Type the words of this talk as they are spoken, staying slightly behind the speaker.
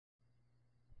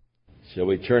Shall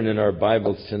we turn in our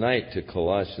Bibles tonight to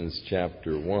Colossians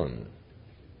chapter 1?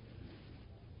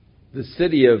 The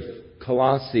city of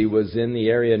Colossae was in the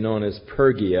area known as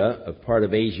Pergia, a part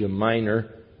of Asia Minor.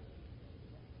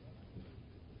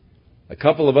 A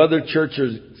couple of other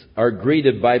churches are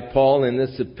greeted by Paul in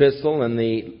this epistle, and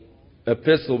the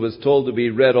epistle was told to be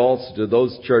read also to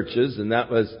those churches, and that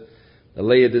was the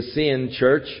Laodicean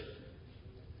church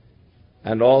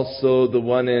and also the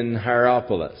one in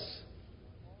Hierapolis.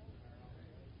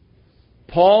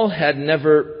 Paul had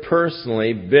never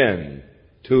personally been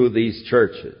to these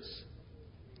churches.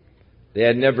 They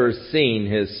had never seen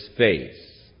his face.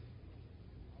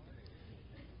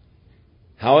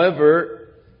 However,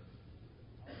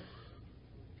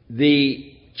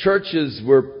 the churches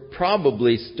were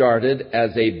probably started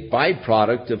as a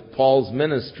byproduct of Paul's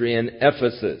ministry in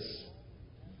Ephesus.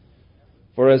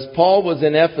 For as Paul was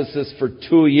in Ephesus for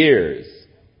 2 years,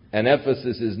 and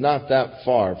Ephesus is not that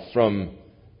far from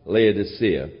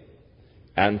Laodicea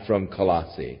and from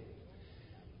Colossae,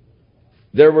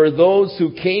 there were those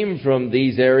who came from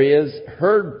these areas,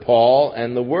 heard Paul,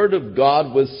 and the Word of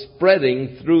God was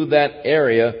spreading through that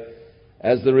area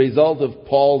as the result of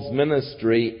Paul's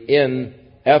ministry in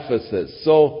Ephesus.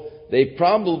 So they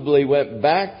probably went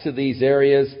back to these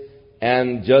areas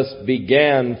and just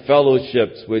began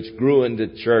fellowships which grew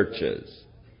into churches.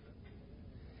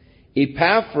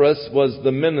 Epaphras was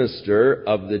the minister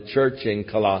of the church in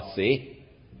Colossae,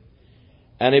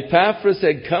 and Epaphras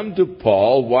had come to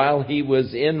Paul while he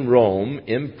was in Rome,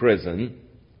 in prison,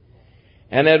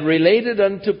 and had related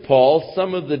unto Paul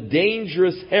some of the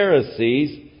dangerous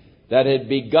heresies that had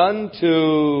begun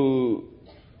to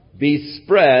be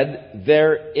spread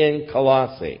there in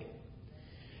Colossae.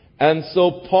 And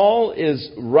so Paul is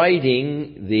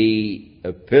writing the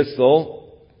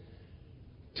epistle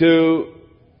to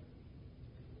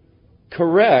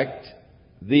correct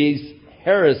these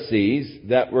heresies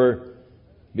that were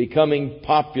becoming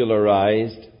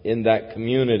popularized in that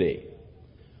community.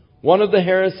 One of the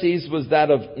heresies was that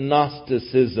of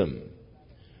Gnosticism,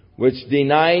 which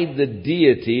denied the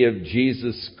deity of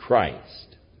Jesus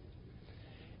Christ.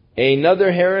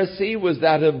 Another heresy was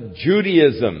that of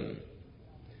Judaism,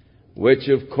 which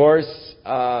of course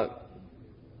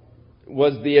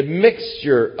was the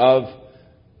admixture of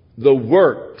the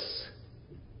works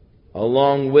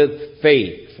along with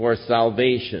faith for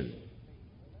salvation.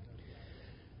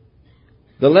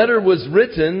 The letter was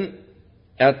written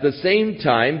at the same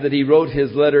time that he wrote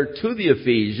his letter to the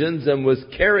Ephesians and was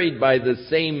carried by the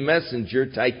same messenger,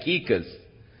 Tychicus,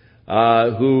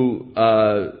 who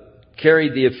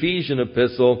carried the Ephesian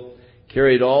epistle,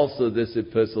 carried also this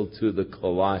epistle to the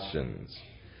Colossians,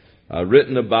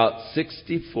 written about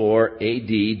 64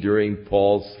 A.D. during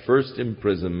Paul's first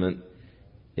imprisonment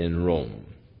in Rome.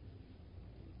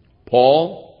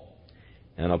 Paul,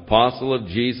 an apostle of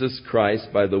Jesus Christ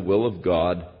by the will of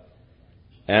God,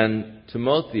 and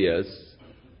Timotheus,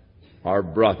 our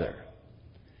brother.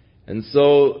 And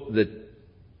so the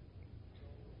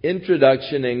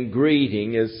introduction and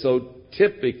greeting is so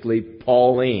typically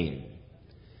Pauline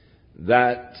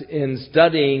that in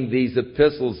studying these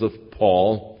epistles of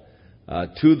Paul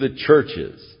to the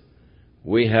churches,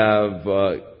 we have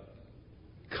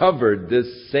covered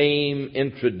this same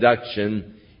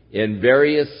introduction in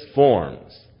various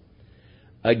forms.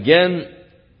 Again,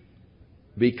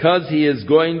 because he is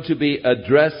going to be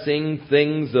addressing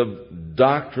things of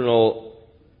doctrinal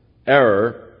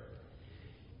error,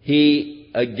 he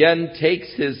again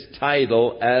takes his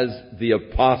title as the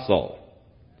Apostle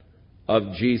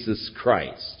of Jesus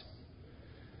Christ.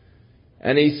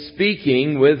 And he's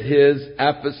speaking with his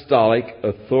apostolic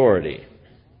authority.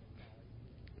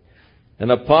 An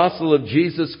apostle of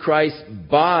Jesus Christ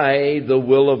by the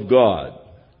will of God.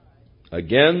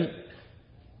 Again,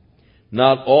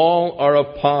 not all are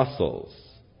apostles.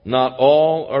 Not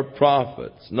all are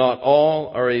prophets. Not all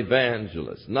are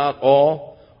evangelists. Not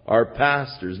all are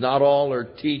pastors. Not all are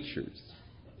teachers.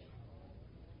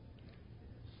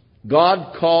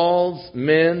 God calls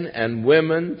men and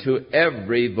women to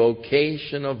every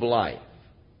vocation of life.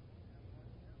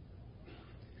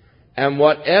 And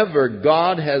whatever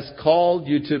God has called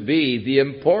you to be, the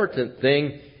important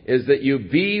thing is that you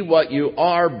be what you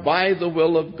are by the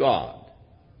will of God.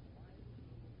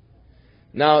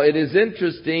 Now, it is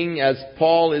interesting as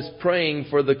Paul is praying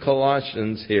for the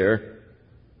Colossians here,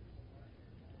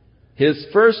 his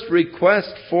first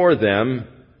request for them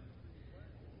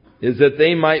is that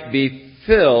they might be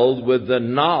filled with the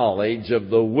knowledge of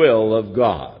the will of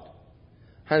God.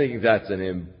 I think that's an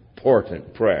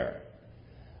important prayer.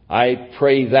 I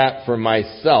pray that for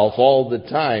myself all the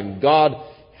time. God,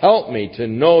 help me to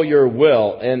know your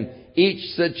will and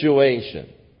each situation.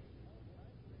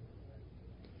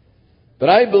 But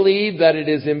I believe that it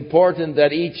is important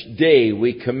that each day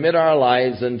we commit our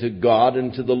lives unto God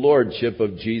and to the Lordship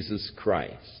of Jesus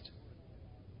Christ.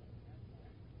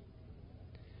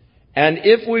 And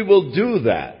if we will do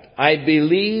that, I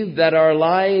believe that our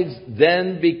lives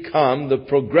then become the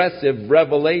progressive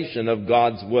revelation of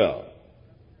God's will.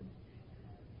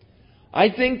 I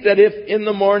think that if in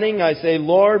the morning I say,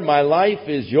 Lord, my life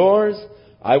is yours,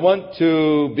 I want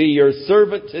to be your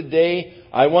servant today,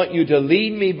 I want you to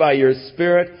lead me by your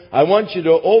Spirit, I want you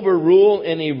to overrule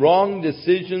any wrong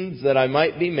decisions that I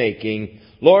might be making,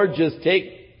 Lord, just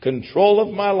take control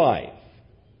of my life.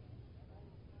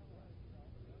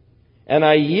 And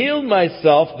I yield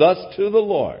myself thus to the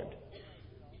Lord.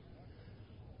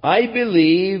 I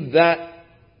believe that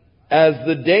as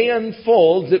the day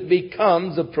unfolds, it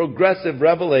becomes a progressive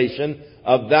revelation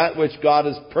of that which God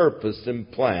has purposed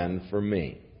and planned for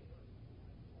me.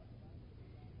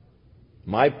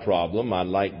 My problem, I'd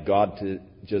like God to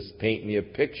just paint me a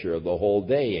picture of the whole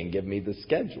day and give me the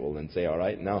schedule and say, all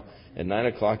right, now at 9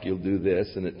 o'clock you'll do this,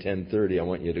 and at 10:30 I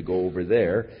want you to go over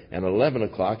there, and at 11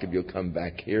 o'clock if you'll come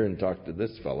back here and talk to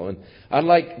this fellow. And I'd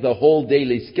like the whole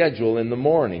daily schedule in the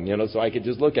morning, so I could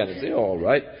just look at it and say, oh, all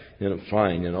right,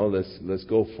 fine, let's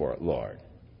go for it, Lord.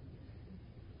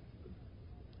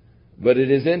 But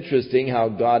it is interesting how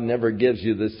God never gives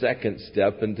you the second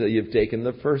step until you've taken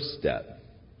the first step.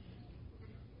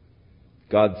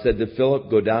 God said to Philip,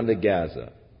 go down to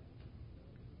Gaza.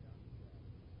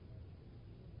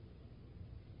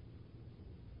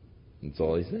 That's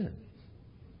all he said.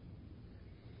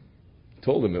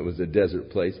 Told him it was a desert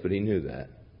place, but he knew that.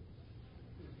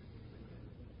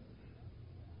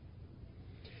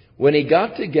 When he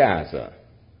got to Gaza,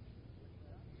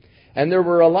 and there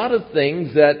were a lot of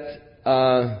things that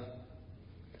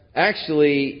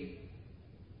actually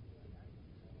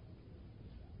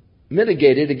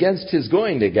mitigated against his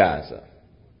going to Gaza,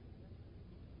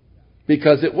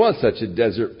 because it was such a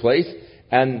desert place,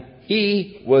 and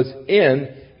he was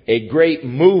in a great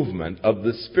movement of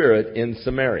the Spirit in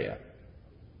Samaria.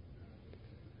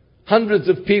 Hundreds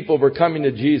of people were coming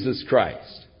to Jesus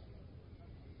Christ.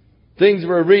 Things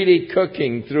were really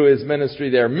cooking through his ministry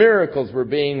there. Miracles were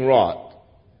being wrought.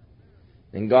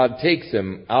 And God takes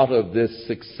him out of this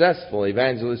successful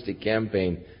evangelistic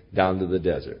campaign down to the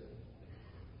desert.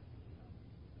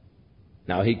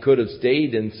 Now, he could have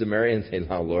stayed in Samaria and said,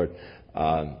 now, Lord,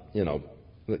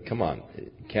 come on,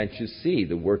 can't you see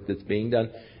the work that's being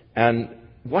done? And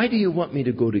why do you want me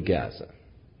to go to Gaza?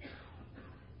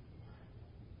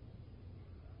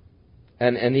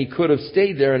 And he could have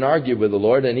stayed there and argued with the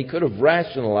Lord, and he could have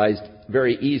rationalized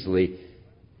very easily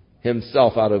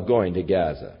himself out of going to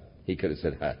Gaza. He could have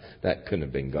said, that couldn't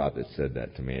have been God that said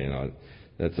that to me.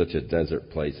 That's such a desert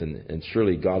place, and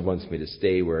surely God wants me to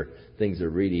stay where things are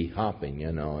really hopping,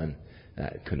 and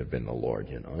that couldn't have been the Lord,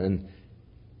 And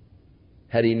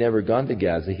had he never gone to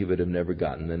Gaza, he would have never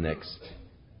gotten the next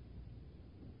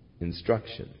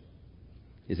instruction.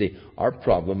 You see, our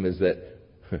problem is that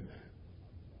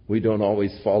we don't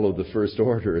always follow the first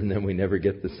order, and then we never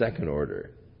get the second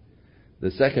order.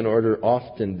 The second order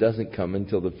often doesn't come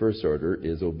until the first order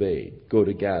is obeyed. Go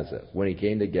to Gaza. When he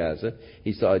came to Gaza,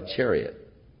 he saw a chariot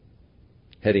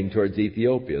heading towards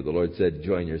Ethiopia. The Lord said,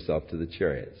 join yourself to the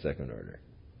chariot, second order.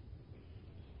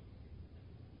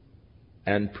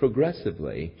 And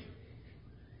progressively,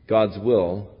 God's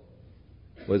will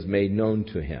was made known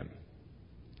to him.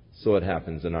 So it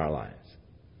happens in our lives.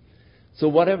 So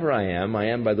whatever I am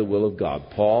by the will of God.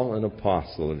 Paul, an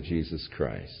apostle of Jesus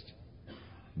Christ,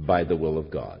 by the will of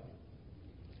God.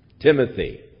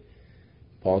 Timothy,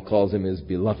 Paul calls him his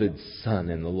beloved son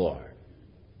in the Lord.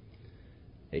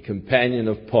 A companion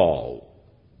of Paul.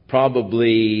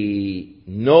 Probably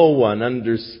no one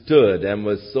understood and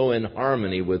was so in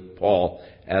harmony with Paul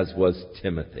as was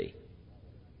Timothy.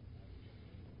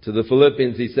 To the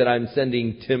Philippians, he said, I'm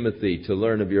sending Timothy to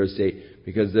learn of your state,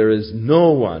 because there is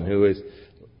no one who is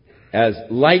as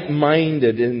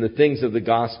like-minded in the things of the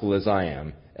gospel as I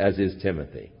am, as is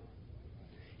Timothy.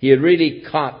 He had really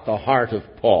caught the heart of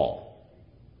Paul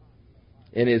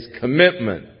in his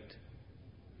commitment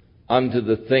unto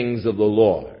the things of the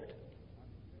Lord.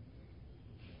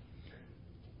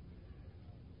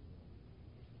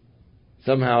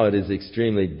 Somehow it is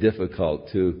extremely difficult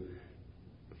to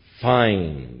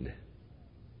find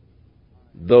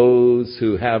those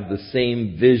who have the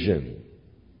same vision,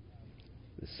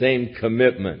 the same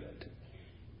commitment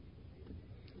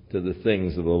to the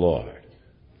things of the Lord.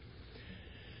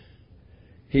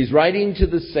 He's writing to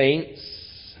the saints,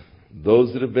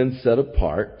 those that have been set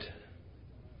apart,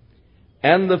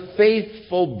 and the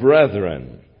faithful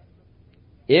brethren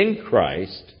in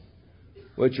Christ,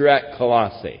 which are at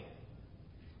Colossae.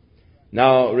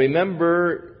 Now,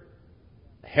 remember,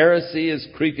 heresy is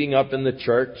creeping up in the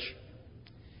church.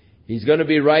 He's going to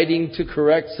be writing to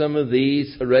correct some of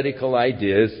these heretical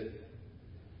ideas.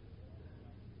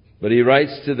 But he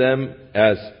writes to them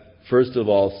as, first of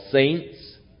all, saints,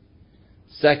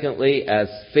 secondly, as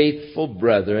faithful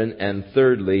brethren, and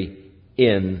thirdly,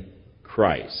 in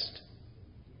Christ.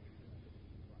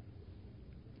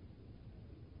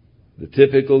 The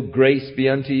typical grace be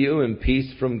unto you and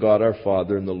peace from God our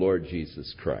Father and the Lord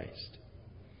Jesus Christ.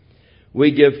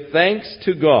 We give thanks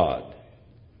to God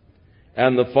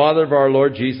and the Father of our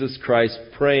Lord Jesus Christ,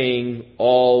 praying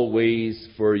always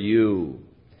for you.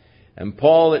 And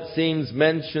Paul, it seems,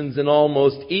 mentions in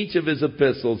almost each of his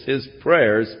epistles his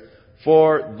prayers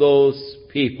for those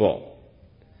people.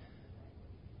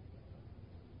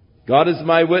 God is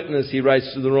my witness, he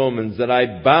writes to the Romans, that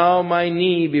I bow my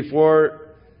knee before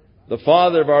the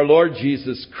Father of our Lord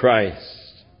Jesus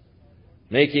Christ,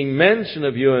 making mention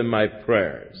of you in my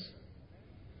prayers.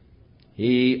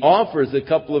 He offers a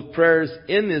couple of prayers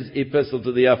in his epistle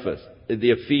to the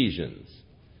Ephesians.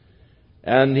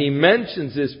 And he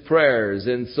mentions his prayers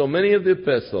in so many of the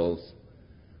epistles.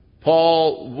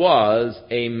 Paul was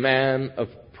a man of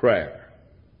prayer,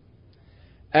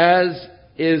 as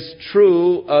is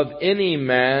true of any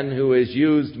man who is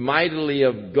used mightily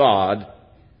of God.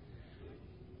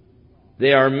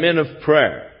 They are men of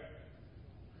prayer.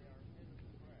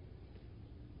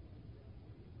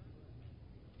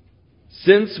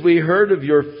 Since we heard of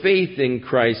your faith in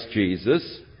Christ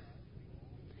Jesus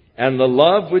and the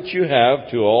love which you have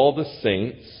to all the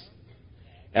saints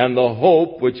and the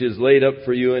hope which is laid up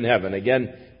for you in heaven.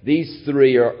 Again, these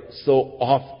three are so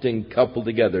often coupled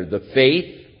together. The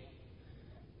faith,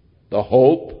 the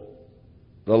hope,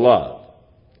 the love.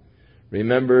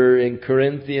 Remember in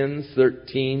Corinthians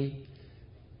 13,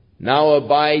 now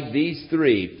abide these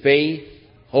three: faith,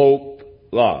 hope,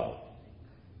 love.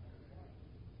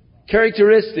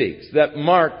 Characteristics that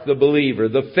mark the believer: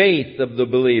 the faith of the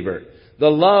believer, the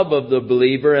love of the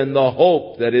believer, and the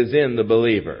hope that is in the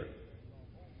believer.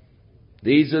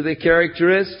 These are the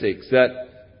characteristics that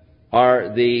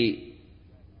are the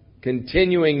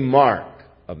continuing mark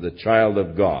of the child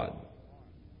of God.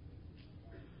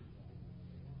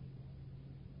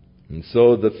 And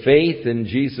so the faith in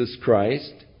Jesus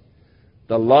Christ,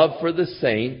 the love for the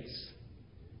saints,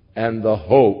 and the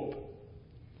hope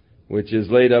which is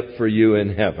laid up for you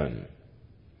in heaven,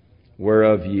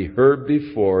 whereof ye heard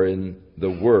before in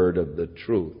the word of the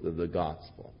truth of the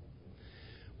gospel.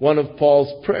 One of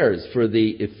Paul's prayers for the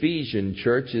Ephesian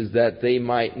church is that they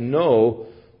might know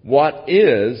what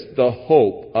is the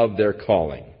hope of their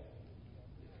calling.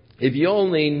 If you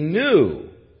only knew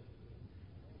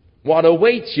what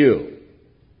awaits you,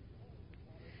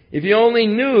 if you only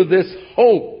knew this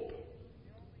hope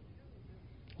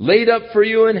laid up for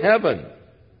you in heaven.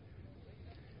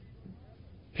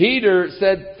 Peter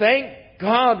said, thank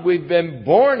God we've been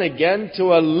born again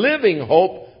to a living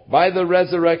hope by the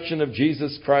resurrection of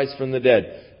Jesus Christ from the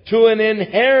dead, to an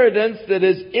inheritance that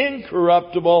is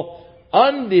incorruptible,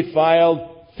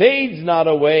 undefiled, fades not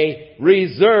away,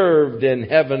 reserved in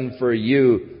heaven for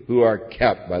you who are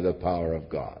kept by the power of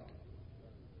God.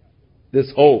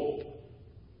 This hope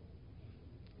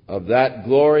of that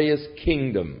glorious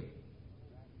kingdom,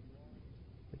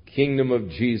 the kingdom of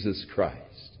Jesus Christ.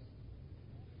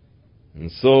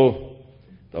 And so,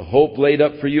 the hope laid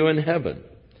up for you in heaven,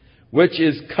 which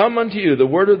is come unto you, the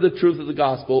word of the truth of the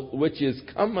gospel, which is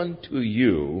come unto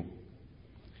you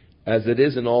as it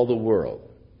is in all the world.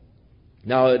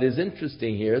 Now, it is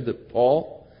interesting here that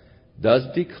Paul does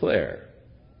declare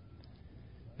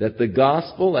that the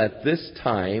gospel at this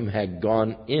time had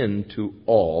gone into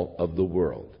all of the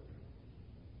world.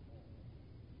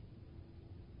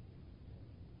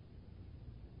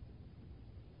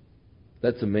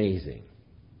 That's amazing.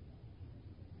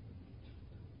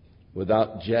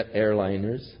 Without jet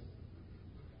airliners,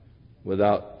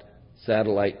 without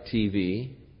satellite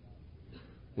TV,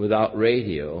 without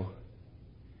radio,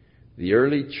 the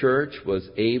early church was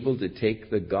able to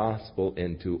take the gospel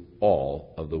into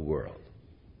all of the world.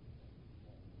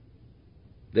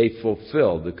 They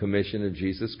fulfilled the commission of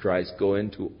Jesus Christ, go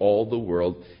into all the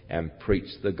world and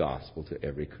preach the gospel to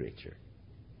every creature.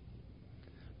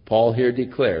 Paul here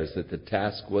declares that the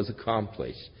task was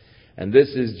accomplished. And this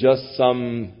is just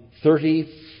some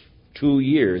 32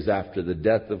 years after the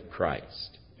death of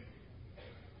Christ.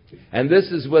 And this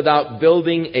is without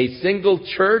building a single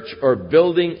church or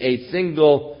building a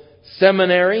single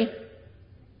seminary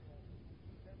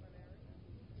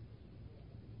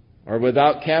or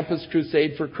without Campus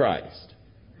Crusade for Christ.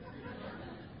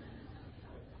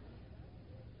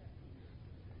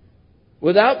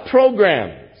 Without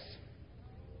programs.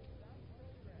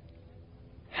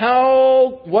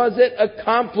 How was it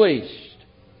accomplished?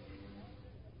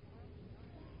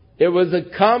 It was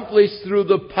accomplished through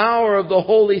the power of the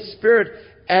Holy Spirit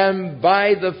and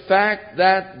by the fact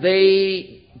that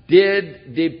they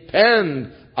did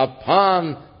depend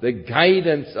upon the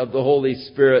guidance of the Holy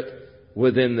Spirit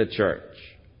within the church.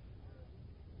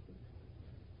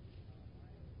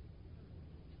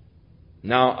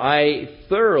 Now, I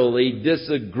thoroughly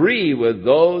disagree with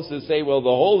those who say, well, the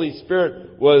Holy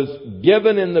Spirit was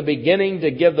given in the beginning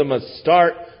to give them a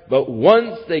start, but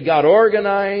once they got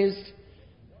organized,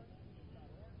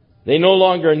 they no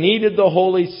longer needed the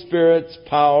Holy Spirit's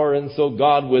power, and so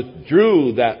God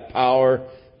withdrew that power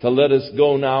to let us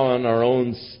go now on our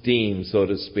own steam, so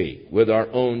to speak, with our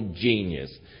own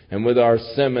genius and with our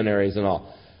seminaries and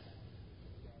all.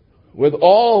 With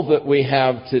all that we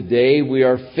have today, we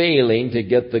are failing to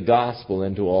get the gospel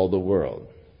into all the world.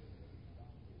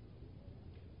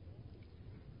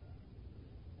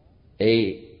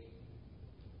 A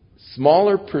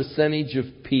smaller percentage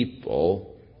of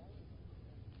people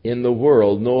in the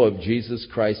world know of Jesus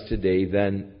Christ today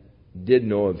than did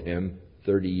know of Him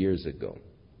 30 years ago.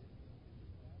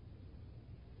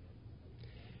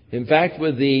 In fact,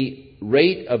 with the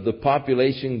rate of the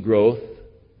population growth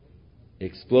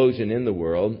explosion in the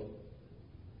world,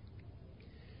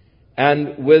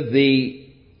 and with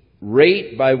the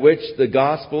rate by which the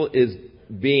gospel is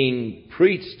being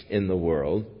preached in the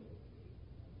world,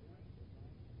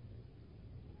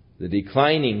 the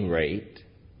declining rate,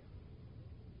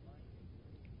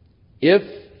 if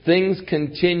things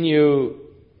continue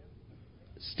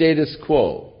status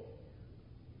quo,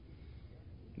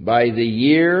 by the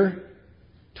year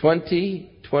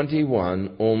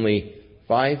 2021, only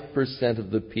 5% of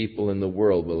the people in the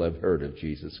world will have heard of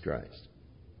Jesus Christ.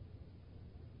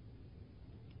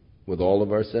 With all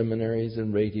of our seminaries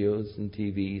and radios and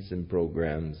TVs and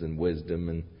programs and wisdom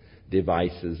and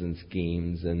devices and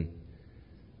schemes and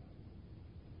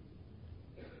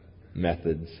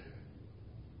methods.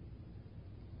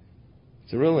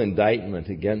 It's a real indictment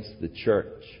against the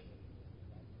church.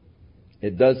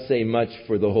 It does say much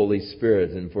for the Holy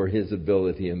Spirit and for His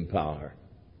ability and power.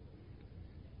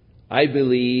 I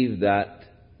believe that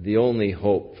the only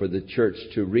hope for the church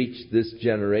to reach this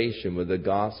generation with the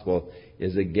gospel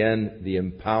is again the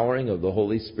empowering of the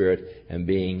Holy Spirit and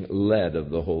being led of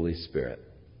the Holy Spirit.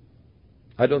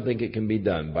 I don't think it can be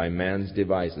done by man's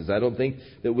devices. I don't think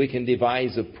that we can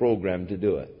devise a program to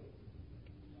do it.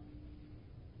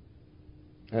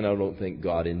 And I don't think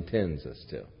God intends us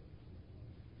to.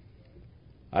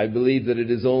 I believe that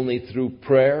it is only through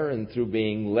prayer and through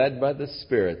being led by the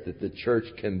Spirit that the church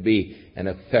can be an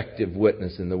effective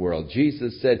witness in the world.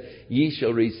 Jesus said, "Ye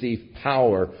shall receive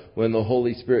power when the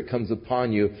Holy Spirit comes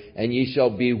upon you, and ye shall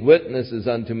be witnesses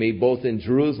unto me both in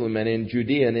Jerusalem and in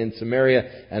Judea and in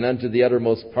Samaria and unto the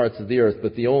uttermost parts of the earth."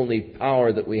 But the only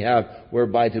power that we have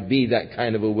whereby to be that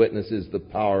kind of a witness is the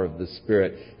power of the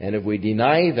Spirit. And if we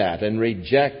deny that and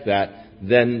reject that,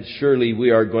 then surely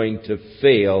we are going to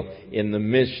fail in the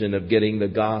mission of getting the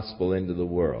gospel into the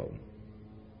world.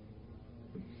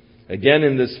 Again,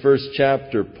 in this first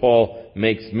chapter, Paul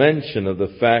makes mention of the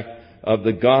fact of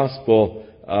the gospel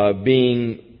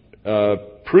being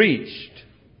preached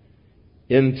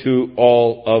into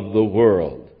all of the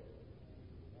world.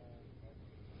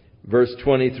 Verse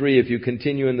 23, "If you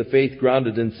continue in the faith,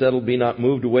 grounded and settled, be not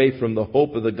moved away from the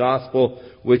hope of the gospel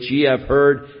which ye have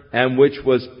heard, and which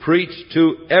was preached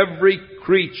to every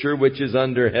creature which is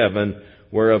under heaven,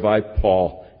 whereof I,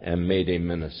 Paul, am made a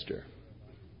minister."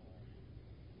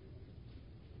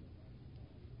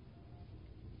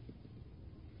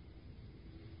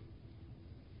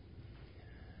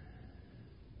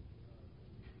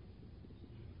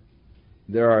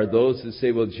 There are those who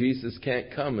say, well, Jesus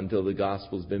can't come until the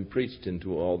gospel's been preached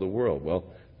into all the world. Well,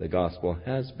 the gospel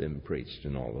has been preached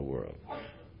in all the world.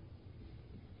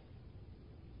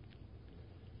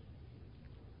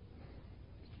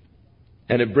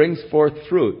 And it brings forth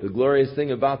fruit. The glorious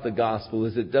thing about the gospel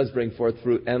is it does bring forth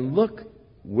fruit. And look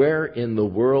where in the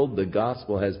world the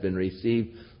gospel has been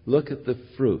received. Look at the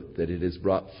fruit that it has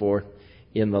brought forth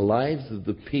in the lives of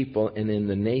the people and in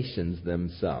the nations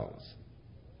themselves.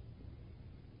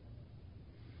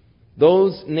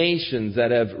 Those nations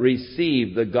that have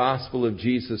received the gospel of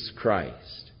Jesus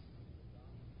Christ,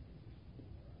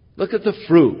 look at the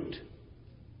fruit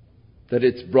that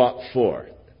it's brought forth.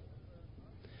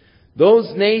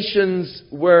 Those nations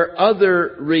where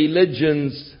other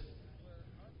religions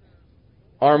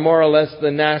are more or less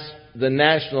the the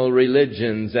national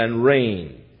religions and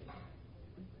reign.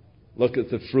 Look at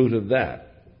the fruit of that.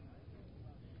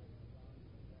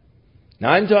 Now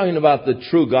I'm talking about the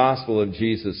true gospel of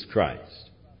Jesus Christ.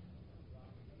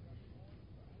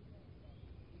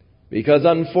 Because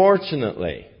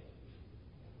unfortunately,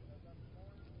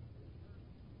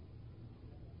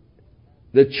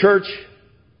 the church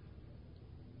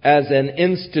as an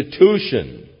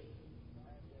institution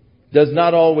does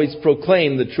not always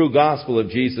proclaim the true gospel of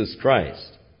Jesus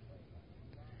Christ.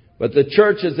 But the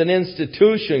church as an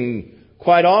institution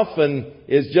quite often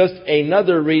is just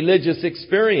another religious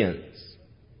experience.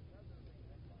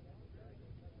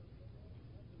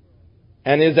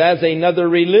 And is as another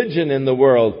religion in the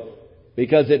world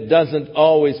because it doesn't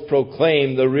always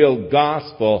proclaim the real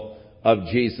gospel of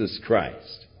Jesus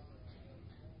Christ.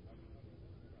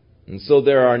 And so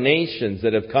there are nations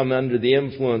that have come under the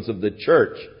influence of the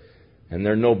church, and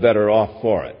they're no better off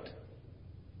for it.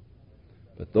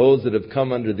 But those that have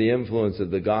come under the influence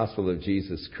of the gospel of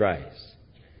Jesus Christ,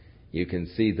 you can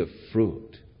see the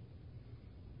fruit.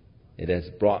 It has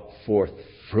brought forth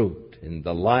fruit in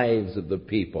the lives of the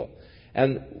people.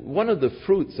 And one of the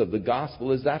fruits of the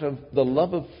gospel is that of the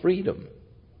love of freedom,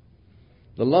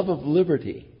 the love of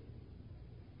liberty.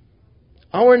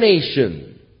 Our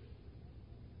nation,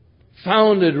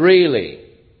 founded really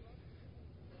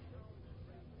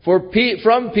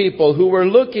from people who were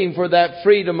looking for that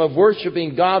freedom of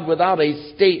worshiping God without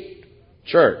a state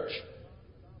church,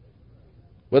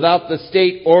 without the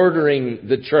state ordering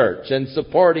the church and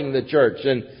supporting the church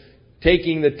and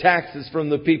taking the taxes from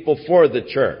the people for the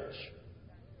church.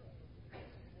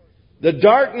 The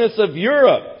darkness of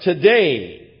Europe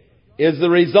today is the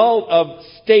result of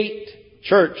state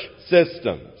church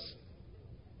systems.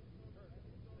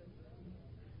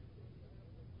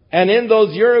 And in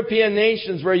those European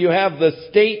nations where you have the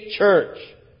state church,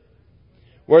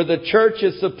 where the church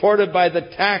is supported by the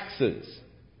taxes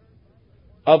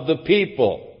of the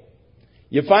people,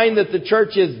 you find that the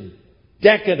church is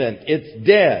decadent, it's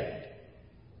dead.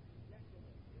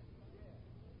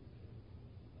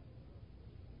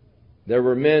 There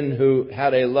were men who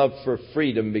had a love for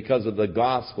freedom because of the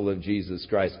gospel of Jesus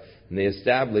Christ. And they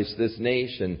established this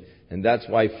nation. And that's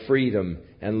why freedom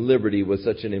and liberty was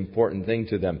such an important thing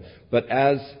to them. But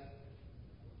as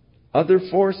other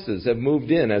forces have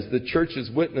moved in, as the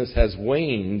church's witness has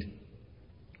waned,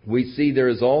 we see there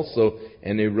is also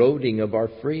an eroding of our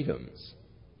freedoms.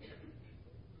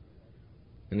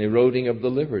 An eroding of the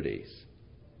liberties.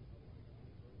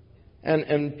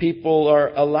 And people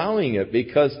are allowing it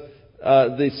because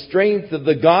the strength of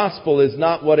the gospel is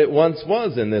not what it once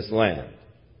was in this land.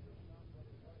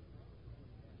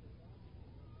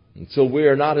 And so we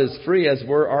are not as free as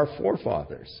were our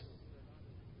forefathers.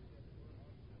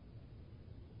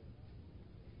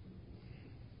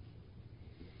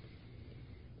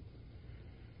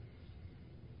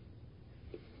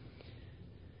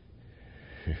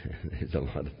 There's a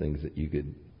lot of things that you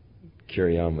could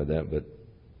carry on with that, but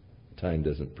time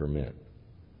doesn't permit.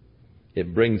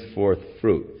 It brings forth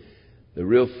fruit. The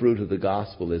real fruit of the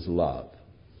gospel is love.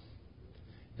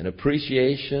 An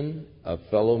appreciation of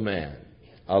fellow man.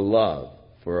 A love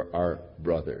for our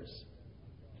brothers.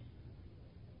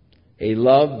 A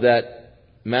love that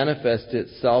manifests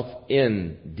itself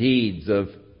in deeds of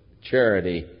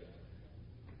charity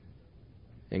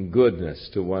and goodness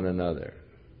to one another.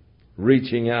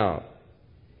 Reaching out.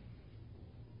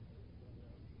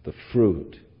 The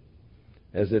fruit.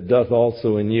 As it doth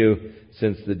also in you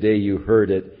since the day you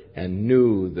heard it and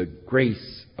knew the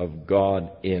grace of God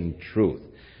in truth.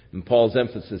 And Paul's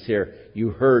emphasis here, you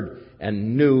heard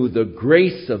and knew the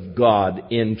grace of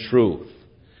God in truth.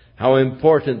 How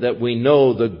important that we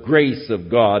know the grace of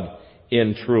God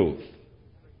in truth.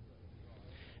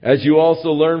 As you also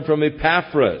learned from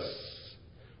Epaphras,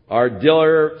 our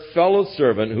dear fellow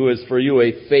servant, who is for you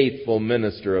a faithful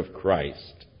minister of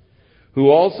Christ, who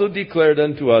also declared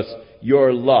unto us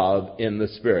your love in the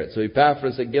Spirit. So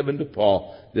Epaphras had given to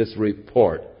Paul this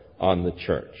report on the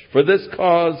church. For this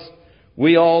cause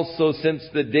we also, since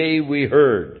the day we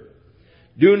heard,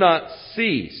 do not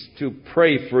cease to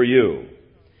pray for you,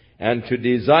 and to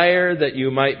desire that you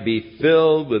might be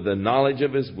filled with the knowledge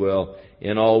of His will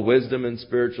in all wisdom and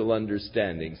spiritual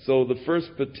understanding. So the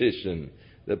first petition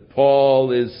that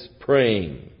Paul is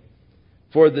praying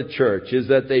for the church is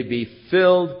that they be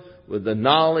filled with the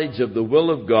knowledge of the will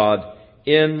of God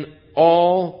in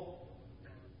all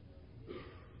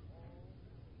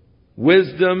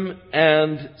wisdom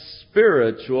and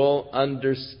spiritual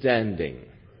understanding.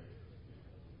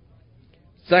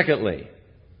 Secondly,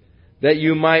 that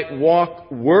you might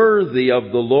walk worthy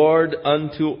of the Lord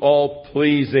unto all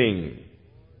pleasing,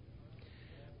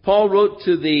 Paul wrote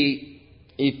to the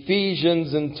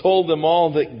Ephesians and told them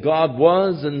all that God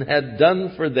was and had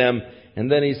done for them.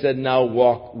 And then he said, now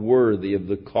walk worthy of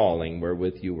the calling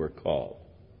wherewith you were called.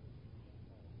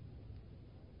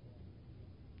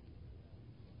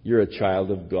 You're a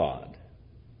child of God.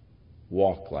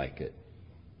 Walk like it.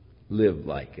 Live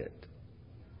like it.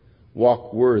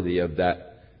 Walk worthy of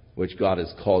that which God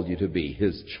has called you to be,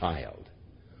 His child.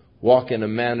 Walk in a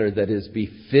manner that is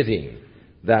befitting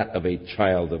that of a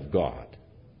child of God.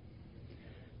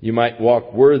 You might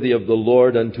walk worthy of the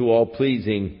Lord unto all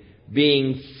pleasing,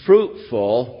 being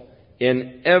fruitful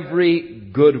in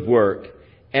every good work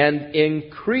and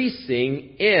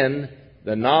increasing in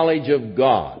the knowledge of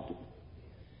God.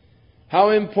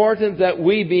 How important that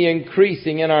we be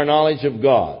increasing in our knowledge of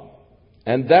God.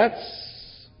 And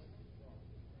that's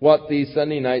what these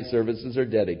Sunday night services are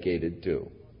dedicated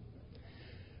to.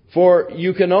 For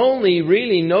you can only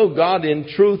really know God in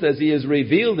truth as He has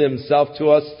revealed Himself to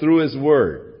us through His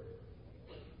Word.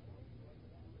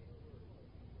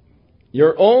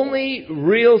 Your only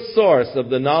real source of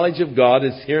the knowledge of God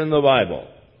is here in the Bible.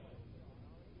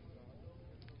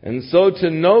 And so to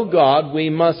know God, we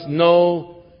must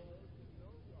know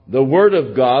the Word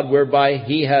of God whereby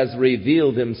He has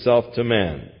revealed Himself to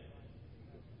man.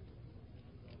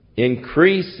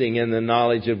 Increasing in the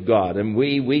knowledge of God. And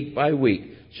we, week by week,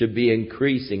 should be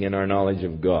increasing in our knowledge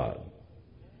of God.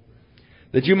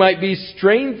 That you might be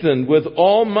strengthened with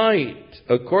all might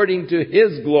according to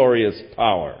His glorious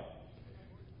power.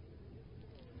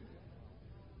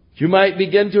 You might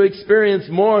begin to experience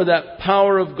more of that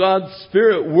power of God's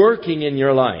Spirit working in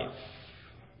your life.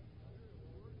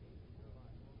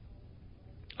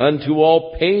 Unto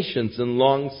all patience and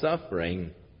long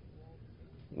suffering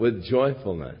with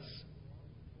joyfulness.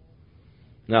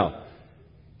 Now,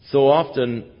 so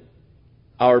often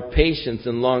our patience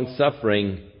and long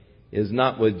suffering is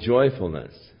not with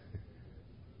joyfulness.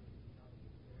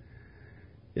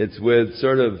 It's with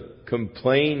sort of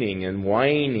complaining and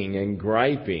whining and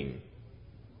griping.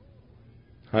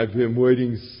 I've been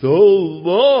waiting so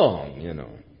long,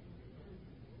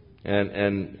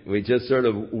 And we just sort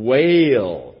of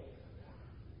wail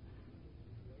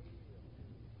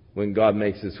when God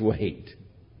makes us wait.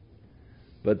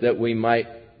 But that we might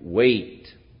wait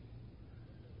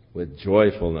with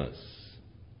joyfulness.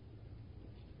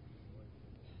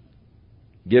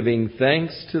 Giving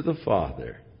thanks to the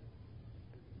Father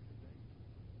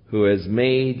who has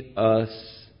made us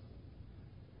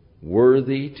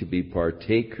worthy to be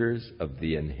partakers of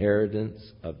the inheritance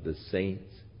of the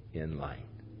saints in light.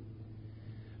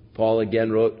 Paul again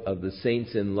wrote of the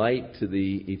saints in light to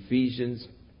the Ephesians.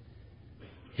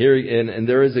 Here, and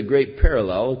there is a great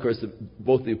parallel. Of course,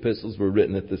 both the epistles were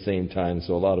written at the same time,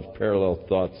 so a lot of parallel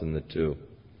thoughts in the two.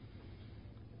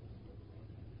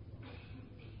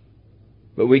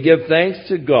 But we give thanks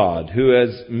to God who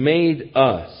has made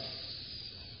us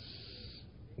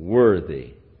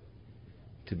worthy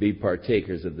to be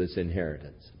partakers of this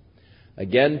inheritance.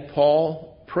 Again,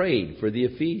 Paul prayed for the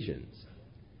Ephesians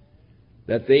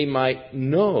that they might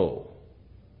know,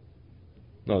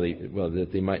 that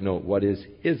they might know what is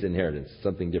His inheritance,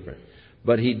 something different.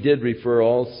 But he did refer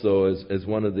also as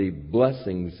one of the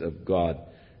blessings of God,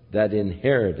 that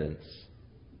inheritance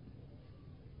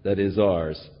that is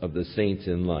ours of the saints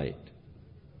in light,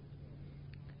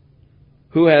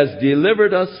 who has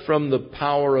delivered us from the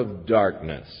power of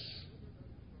darkness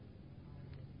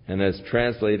and has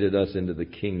translated us into the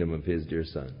kingdom of His dear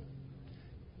Son.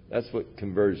 That's what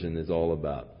conversion is all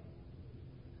about.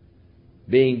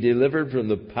 Being delivered from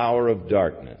the power of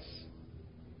darkness,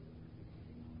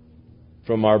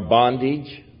 from our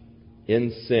bondage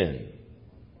in sin,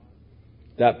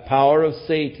 that power of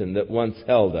Satan that once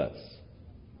held us,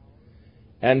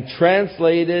 and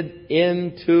translated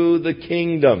into the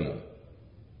kingdom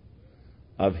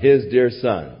of His dear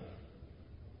Son.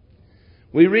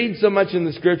 We read so much in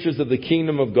the Scriptures of the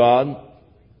kingdom of God.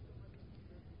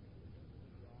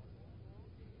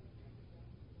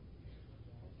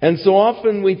 And so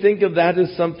often we think of that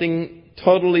as something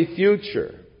totally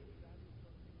future.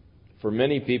 For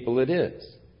many people it is.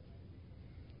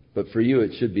 But for you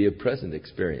it should be a present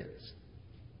experience.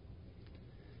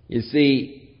 You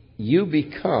see, you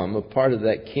become a part of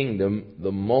that kingdom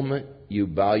the moment you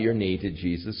bow your knee to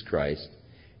Jesus Christ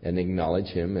and acknowledge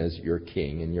Him as your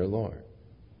King and your Lord.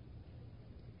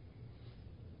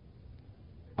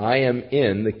 I am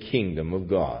in the kingdom of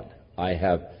God. I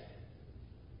have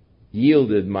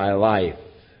yielded my life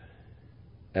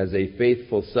as a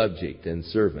faithful subject and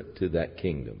servant to that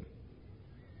kingdom.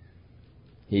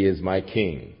 He is my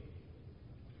King.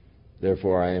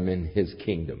 Therefore, I am in His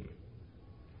kingdom.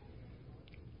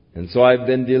 And so I've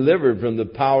been delivered from the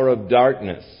power of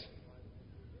darkness,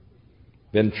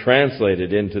 been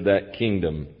translated into that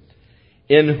kingdom,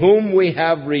 in whom we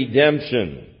have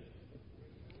redemption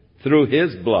through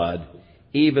His blood,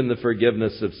 even the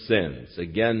forgiveness of sins.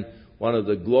 Again, one of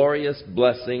the glorious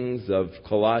blessings of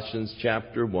Colossians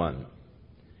chapter 1.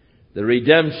 The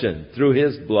redemption through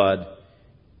His blood,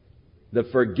 the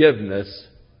forgiveness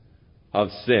of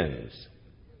sins.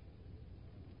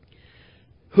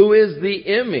 Who is the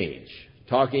image,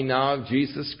 talking now of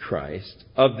Jesus Christ,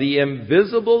 of the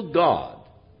invisible God.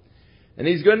 And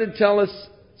He's going to tell us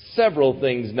several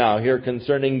things now here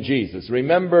concerning Jesus.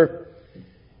 Remember,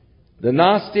 the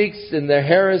Gnostics in the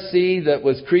heresy that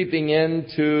was creeping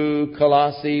into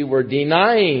Colossae were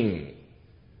denying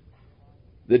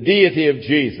the deity of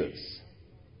Jesus.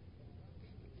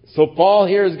 So Paul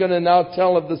here is going to now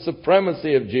tell of the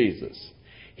supremacy of Jesus.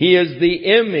 He is the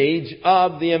image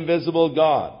of the invisible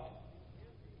God.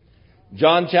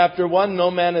 John chapter 1,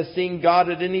 no man has seen God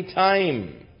at any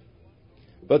time,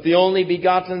 but the only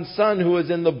begotten Son who is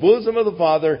in the bosom of the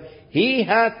Father, He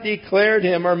hath declared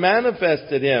Him or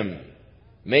manifested Him,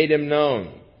 made Him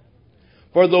known.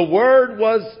 For the Word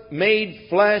was made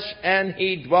flesh and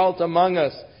He dwelt among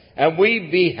us, and we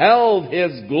beheld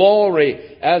His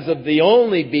glory as of the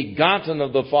only begotten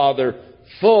of the Father,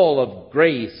 full of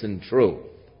grace and truth.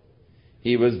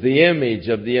 He was the image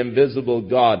of the invisible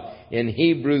God. In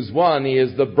Hebrews 1, He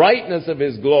is the brightness of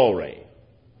His glory,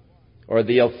 or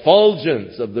the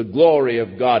effulgence of the glory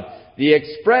of God, the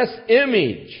express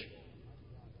image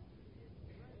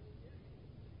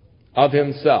of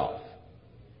Himself.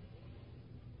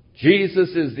 Jesus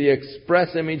is the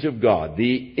express image of God,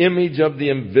 the image of the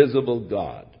invisible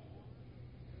God.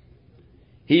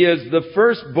 He is the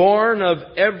firstborn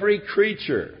of every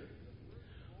creature.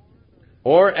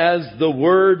 Or as the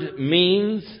word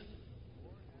means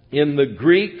in the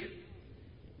Greek,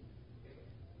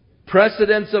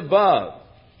 precedence above.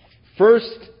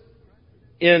 First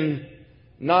in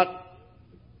not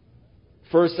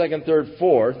first, second, third,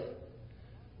 fourth,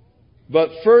 but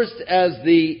first as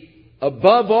the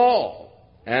above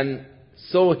all. And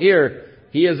so here,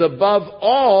 He is above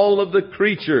all of the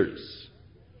creatures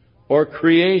or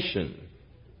creation.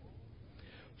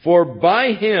 For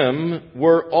by Him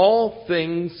were all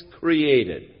things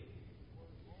created.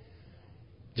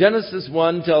 Genesis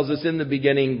 1 tells us in the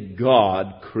beginning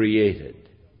God created.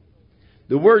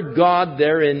 The word God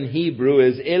there in Hebrew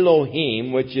is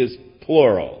Elohim, which is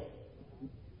plural.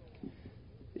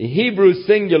 The Hebrew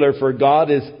singular for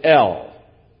God is El.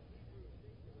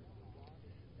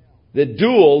 The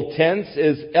dual tense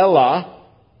is Elah,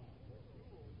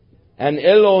 and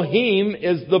Elohim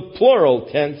is the plural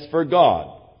tense for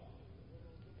God.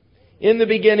 In the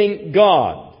beginning,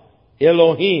 God,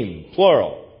 Elohim,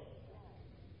 plural.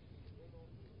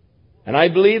 And I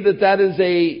believe that that is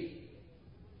a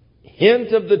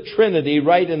hint of the Trinity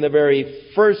right in the very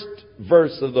first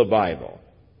verse of the Bible.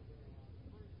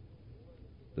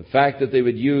 The fact that they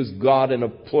would use God in a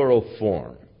plural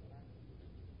form.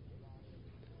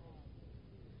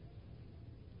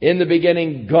 In the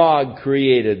beginning, God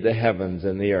created the heavens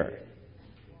and the earth.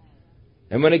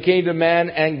 And when it came to man,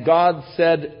 and God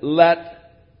said,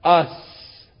 let us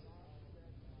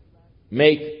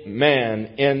make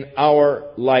man in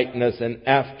our likeness and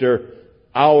after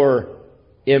our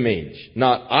image.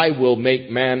 Not, I will make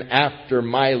man after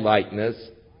my likeness,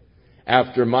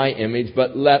 after my image,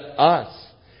 but let us,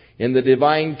 in the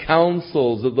divine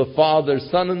counsels of the Father,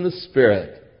 Son, and the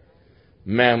Spirit,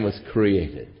 man was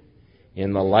created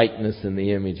in the likeness and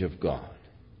the image of God.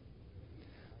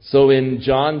 So in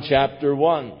John chapter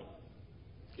 1,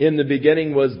 in the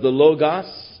beginning was the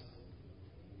Logos,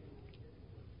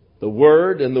 the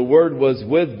Word, and the Word was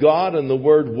with God, and the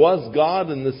Word was God,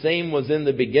 and the same was in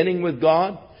the beginning with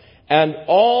God. And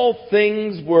all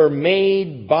things were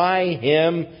made by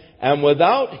Him, and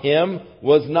without Him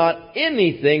was not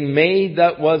anything made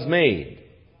that was made.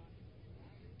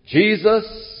 Jesus,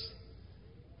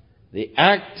 the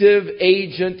active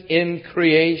agent in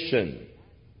creation.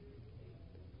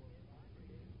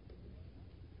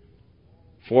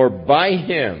 For by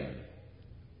Him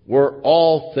were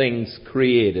all things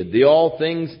created. The all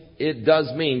things, it does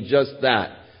mean just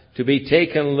that, to be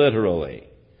taken literally.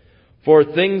 For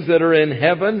things that are in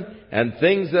heaven and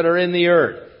things that are in the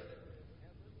earth.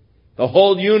 The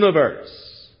whole universe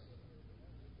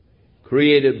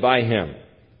created by Him.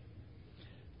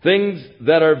 Things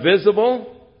that are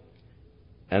visible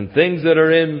and things that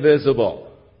are invisible.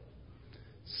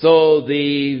 So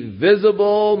the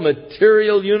visible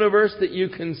material universe that you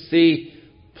can see,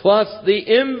 plus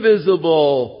the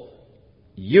invisible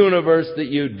universe that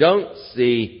you don't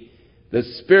see, the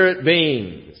spirit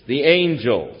beings, the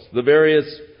angels, the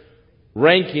various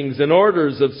rankings and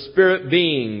orders of spirit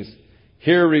beings,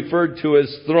 here referred to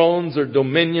as thrones or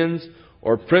dominions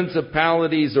or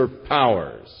principalities or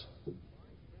powers.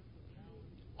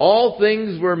 All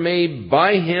things were made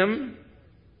by Him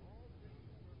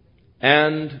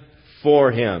and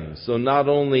for Him. So not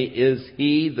only is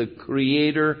He the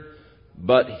Creator,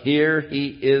 but here He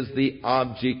is the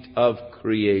object of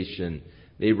creation.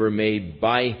 They were made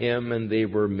by Him and they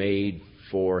were made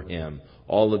for Him.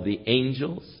 All of the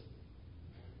angels,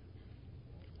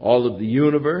 all of the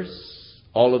universe,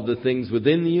 all of the things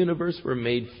within the universe were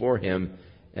made for Him,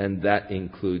 and that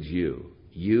includes you.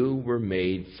 You were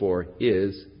made for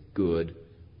His good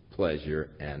pleasure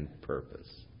and purpose.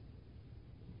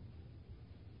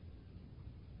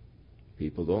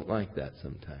 People don't like that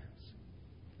sometimes.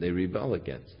 They rebel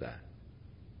against that.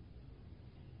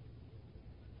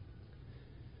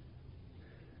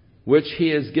 Which He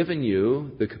has given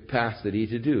you the capacity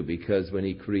to do, because when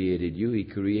He created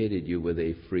you with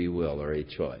a free will or a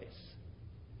choice.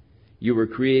 You were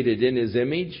created in His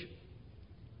image,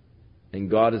 and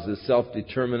God is a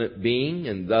self-determinate being,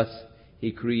 and thus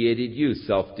He created you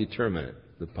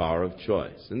self-determinate, the power of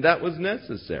choice. And that was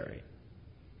necessary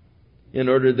in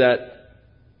order that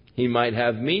He might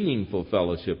have meaningful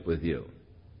fellowship with you.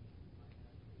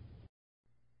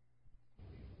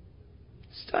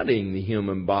 Studying the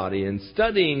human body and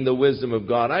studying the wisdom of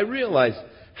God, I realized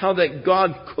how that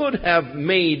God could have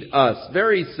made us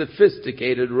very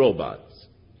sophisticated robots.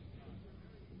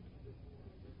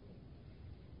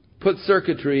 Put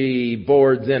circuitry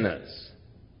boards in us.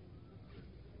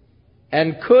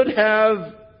 And could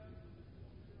have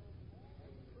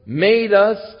made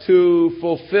us to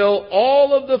fulfill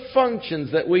all of the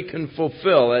functions that we can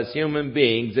fulfill as human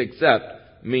beings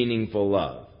except meaningful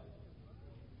love,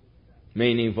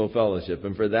 meaningful fellowship.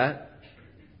 And for that,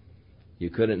 you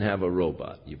couldn't have a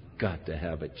robot. You've got to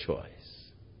have a choice.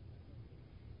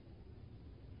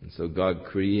 And so God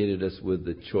created us with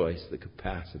the choice, the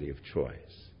capacity of choice.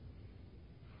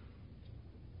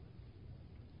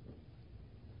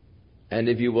 And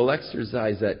if you will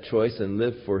exercise that choice and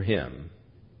live for Him,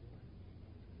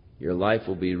 your life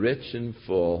will be rich and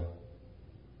full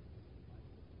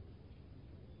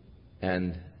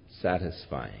and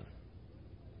satisfying.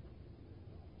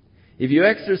 If you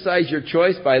exercise your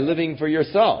choice by living for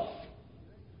yourself,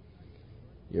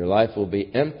 your life will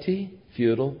be empty,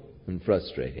 futile, and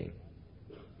frustrating.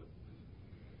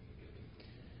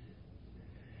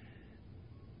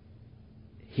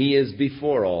 He is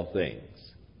before all things.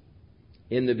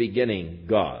 In the beginning,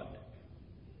 God.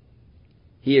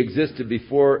 He existed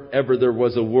before ever there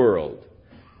was a world,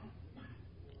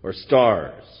 or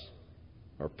stars,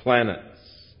 or planets,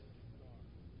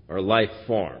 or life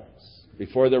forms.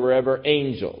 Before there were ever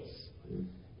angels,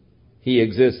 He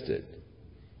existed.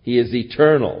 He is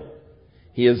eternal.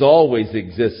 He has always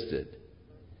existed.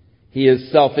 He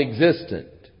is self-existent.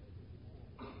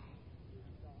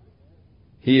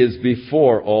 He is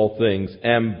before all things,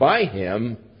 and by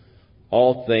Him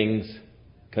all things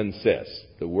consist.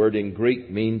 The word in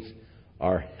Greek means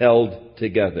are held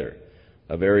together.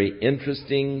 A very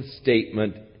interesting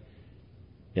statement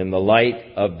in the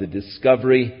light of the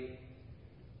discovery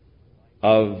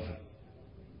of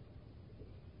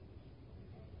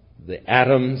the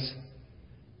atoms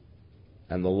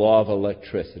and the law of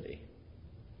electricity.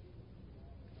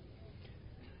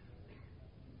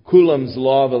 Coulomb's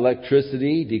law of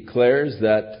electricity declares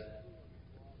that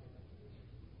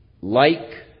like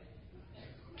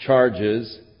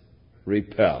charges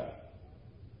repel.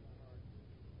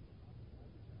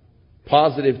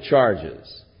 Positive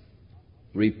charges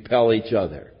repel each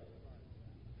other.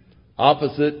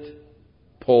 Opposite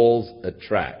poles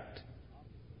attract.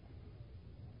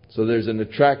 So there's an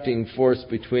attracting force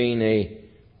between a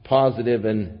positive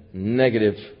and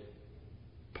negative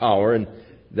power, and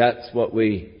that's what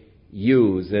we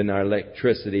use in our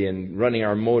electricity and running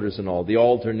our motors and all, the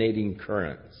alternating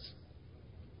currents.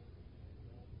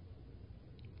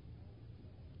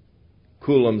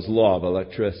 Coulomb's law of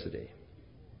electricity.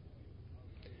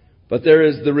 But there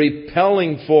is the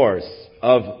repelling force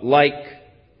of like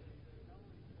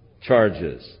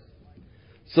charges.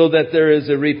 So that there is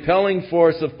a repelling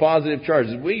force of positive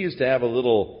charges. We used to have a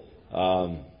little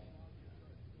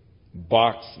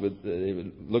box with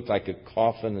it looked like a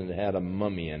coffin and it had a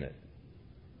mummy in it.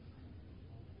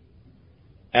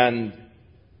 And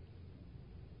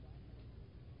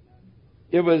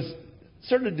it was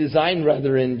sort of designed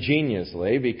rather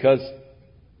ingeniously, because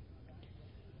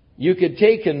you could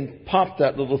take and pop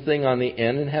that little thing on the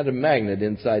end and had a magnet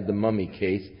inside the mummy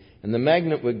case, and the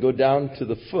magnet would go down to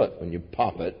the foot when you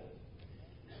pop it,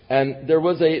 And there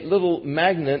was a little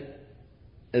magnet,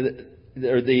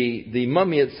 or the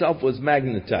mummy itself was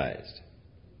magnetized.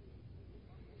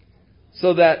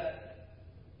 So that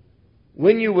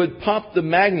when you would pop the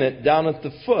magnet down at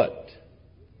the foot,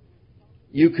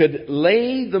 you could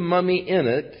lay the mummy in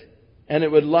it, and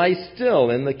it would lie still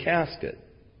in the casket.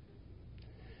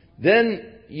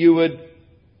 Then you would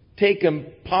take and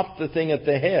pop the thing at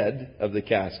the head of the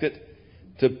casket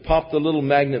to pop the little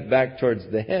magnet back towards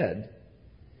the head.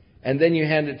 And then you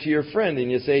hand it to your friend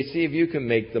and you say, see if you can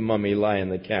make the mummy lie in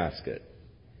the casket.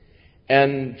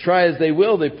 And try as they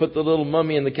will, they put the little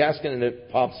mummy in the casket and it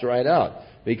pops right out.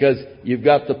 Because you've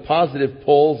got the positive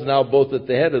poles now both at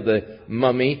the head of the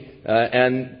mummy,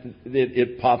 and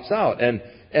it pops out. And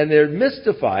they're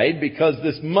mystified because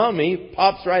this mummy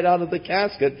pops right out of the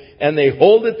casket, and they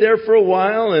hold it there for a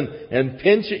while and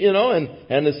pinch it,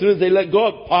 and as soon as they let go,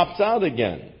 it pops out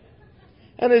again.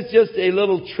 And it's just a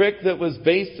little trick that was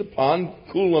based upon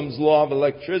Coulomb's law of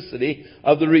electricity,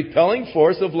 of the repelling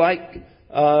force of like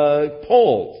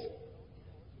poles.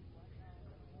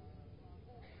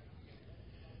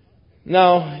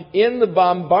 Now, in the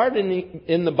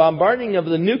bombarding of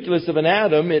the nucleus of an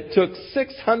atom, it took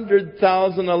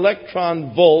 600,000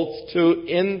 electron volts to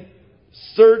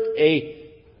insert a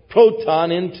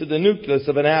proton into the nucleus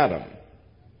of an atom.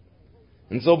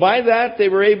 And so by that, they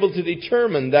were able to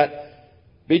determine that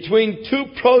between two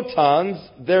protons,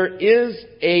 there is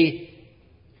a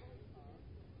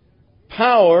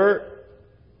power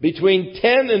between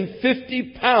 10 and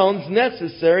 50 pounds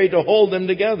necessary to hold them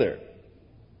together.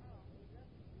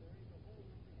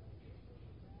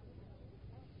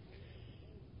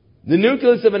 The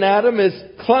nucleus of an atom is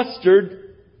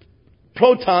clustered,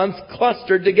 protons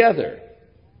clustered together,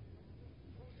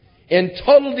 in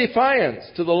total defiance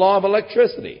to the law of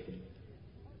electricity.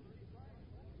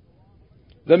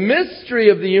 The mystery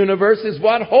of the universe is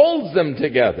what holds them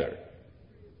together.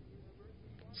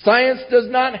 Science does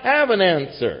not have an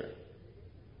answer.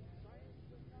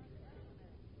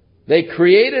 They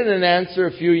created an answer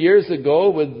a few years ago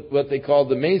with what they called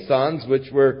the mesons,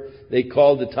 which they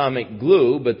called atomic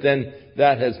glue, but then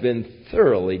that has been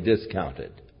thoroughly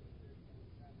discounted.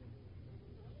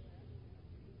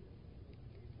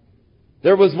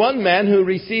 There was one man who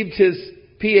received his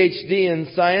PhD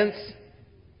in science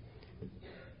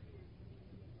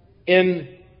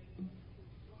in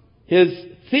his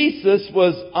thesis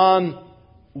was on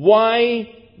why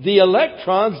the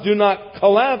electrons do not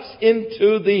collapse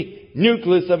into the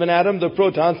nucleus of an atom, the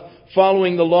protons,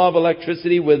 following the law of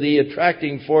electricity with the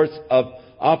attracting force of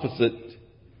opposite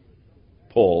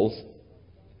poles.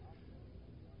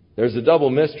 There's a double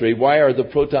mystery. Why are the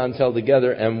protons held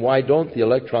together, and why don't the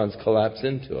electrons collapse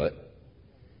into it?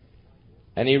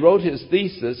 And he wrote his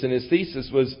thesis, and his thesis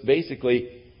was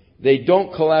basically, they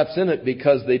don't collapse in it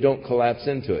because they don't collapse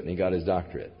into it. And he got his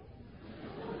doctorate.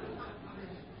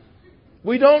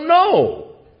 We don't know.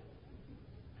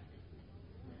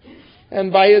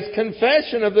 And by his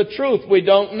confession of the truth, we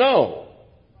don't know.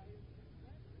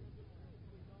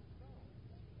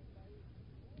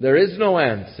 There is no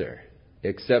answer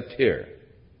except here.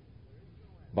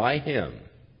 By him,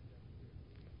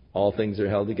 all things are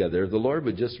held together. If the Lord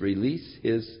would just release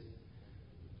his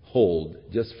hold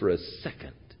just for a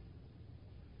second,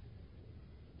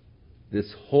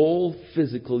 this whole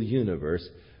physical universe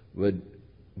would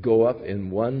go up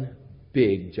in one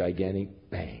big, gigantic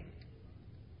bang.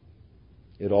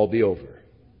 It'd all be over.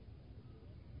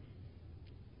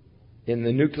 In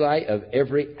the nuclei of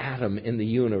every atom in the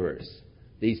universe,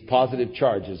 these positive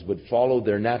charges would follow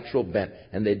their natural bent,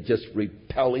 and they'd just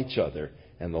repel each other,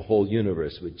 and the whole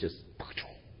universe would just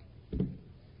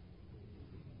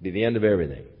be the end of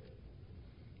everything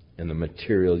in the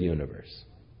material universe.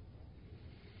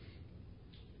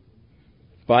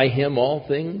 By him all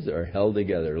things are held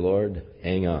together. Lord,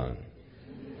 hang on.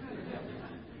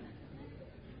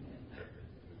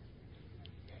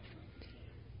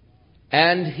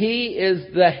 And he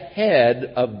is the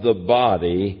head of the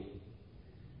body,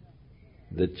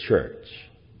 the church.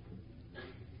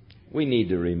 We need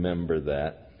to remember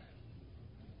that.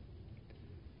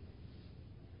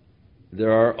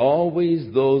 There are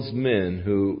always those men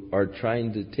who are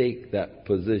trying to take that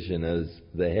position as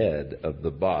the head of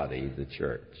the body, the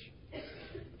church.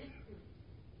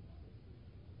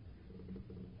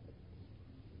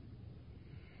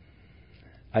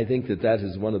 I think that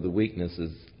is one of the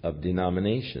weaknesses of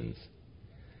denominations,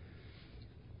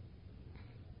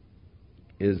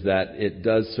 is that it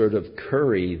does sort of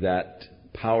curry that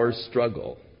power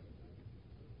struggle.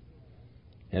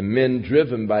 And men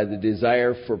driven by the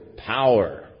desire for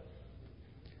power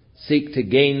seek to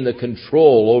gain the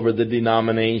control over the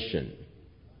denomination.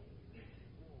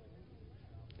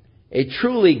 A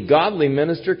truly godly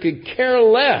minister could care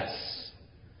less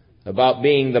about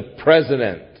being the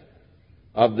president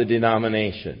of the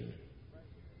denomination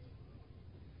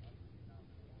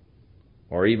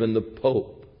or even the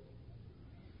Pope.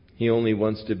 He only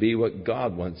wants to be what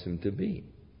God wants him to be,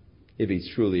 if he's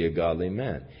truly a godly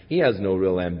man. He has no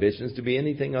real ambitions to be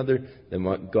anything other than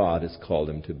what God has called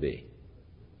him to be.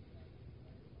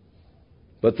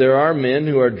 But there are men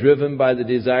who are driven by the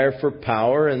desire for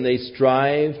power, and they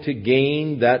strive to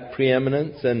gain that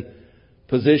preeminence and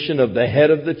position of the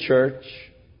head of the church.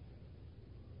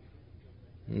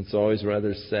 And it's always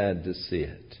rather sad to see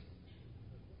it.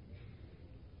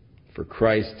 For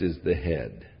Christ is the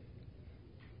head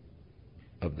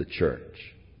of the church.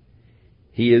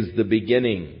 He is the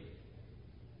beginning.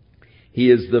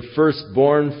 He is the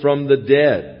firstborn from the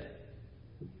dead.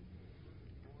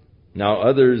 Now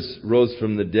others rose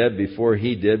from the dead before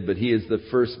he did, but he is the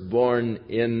firstborn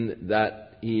in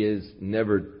that he is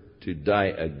never to die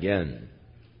again.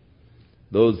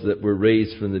 Those that were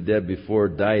raised from the dead before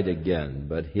died again,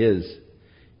 but his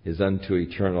is unto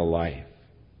eternal life.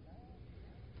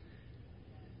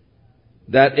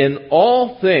 That in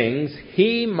all things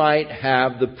he might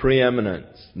have the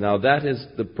preeminence. Now that is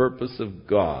the purpose of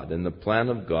God, and the plan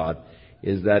of God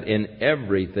is that in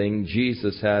everything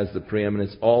Jesus has the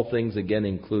preeminence. All things again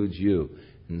includes you.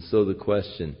 And so the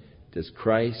question, does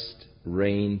Christ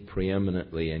reign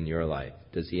preeminently in your life?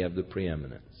 Does he have the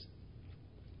preeminence?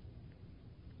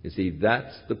 You see,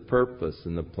 that's the purpose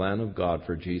and the plan of God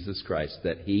for Jesus Christ,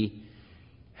 that he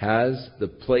has the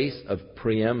place of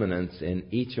preeminence in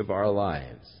each of our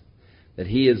lives. That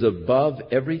he is above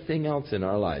everything else in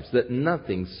our lives. That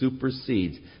nothing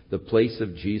supersedes the place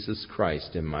of Jesus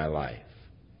Christ in my life.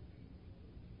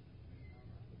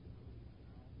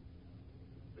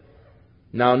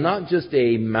 Now, not just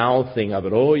a mouthing of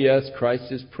it, oh yes,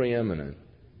 Christ is preeminent.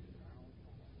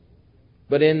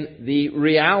 But in the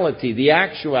reality, the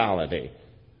actuality.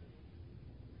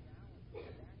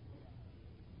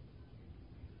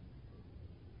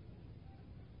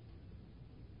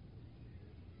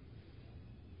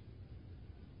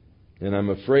 And I'm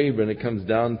afraid when it comes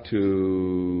down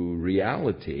to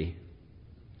reality,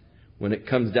 when it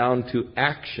comes down to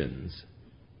actions,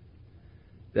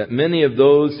 that many of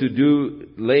those who do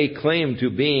lay claim to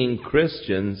being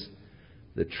Christians,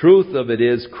 the truth of it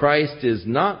is Christ is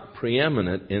not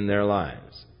preeminent in their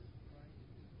lives.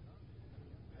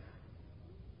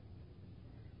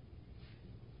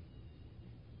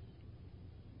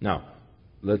 Now,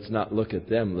 let's not look at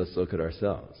them, let's look at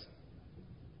ourselves.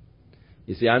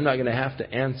 You see, I'm not going to have to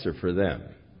answer for them.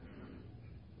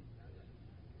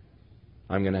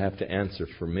 I'm going to have to answer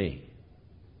for me.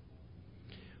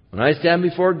 When I stand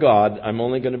before God, I'm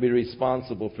only going to be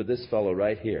responsible for this fellow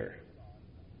right here.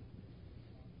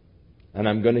 And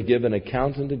I'm going to give an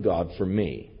account unto God for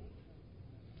me.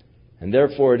 And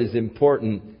therefore it is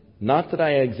important not that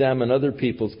I examine other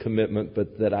people's commitment,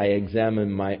 but that I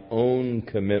examine my own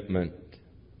commitment.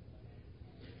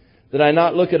 That I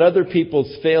not look at other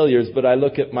people's failures, but I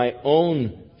look at my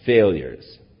own failures.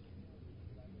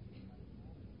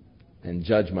 And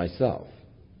judge myself.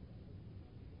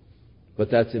 But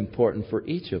that's important for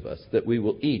each of us, that we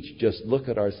will each just look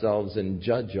at ourselves and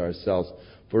judge ourselves.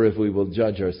 For if we will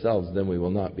judge ourselves, then we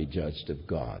will not be judged of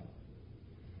God.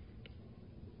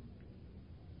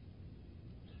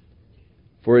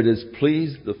 For it has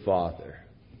pleased the Father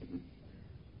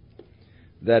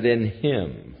that in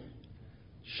him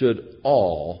should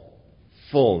all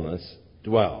fullness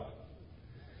dwell.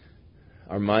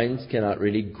 Our minds cannot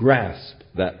really grasp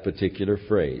that particular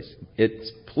phrase.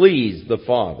 It's pleased the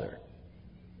Father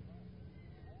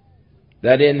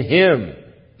that in him,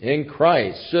 in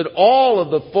Christ, should all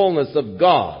of the fullness of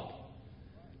God,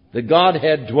 the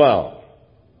Godhead, dwell.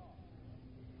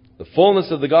 The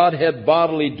fullness of the Godhead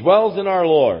bodily dwells in our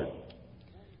Lord.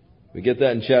 We get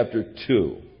that in chapter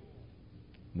 2.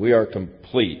 We are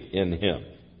complete in him.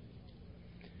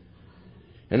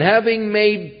 And having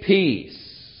made peace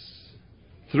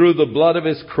through the blood of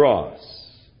his cross,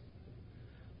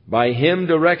 by him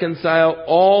to reconcile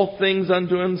all things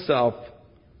unto himself.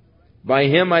 By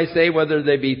him I say, whether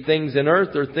they be things in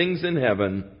earth or things in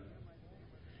heaven.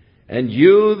 And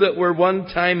you that were one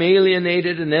time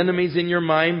alienated and enemies in your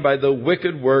mind by the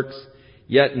wicked works,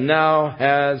 yet now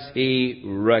has he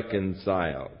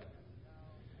reconciled.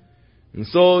 And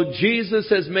so Jesus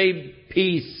has made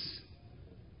peace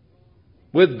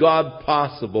with God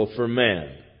possible for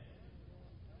man.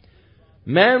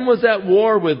 Man was at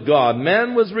war with God.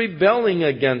 Man was rebelling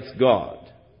against God.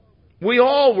 We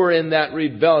all were in that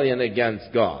rebellion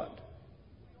against God.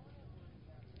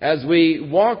 as we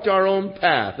walked our own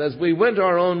path, as we went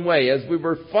our own way, as we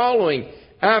were following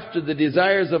after the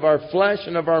desires of our flesh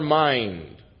and of our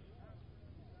mind.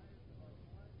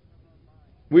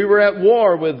 We were at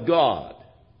war with God,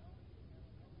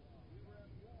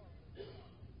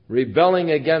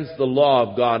 rebelling against the law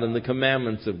of God and the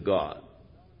commandments of God.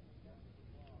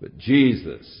 But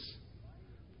Jesus,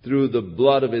 through the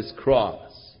blood of His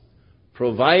cross,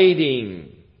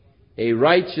 providing a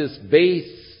righteous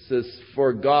basis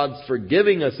for God's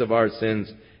forgiving us of our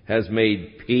sins, has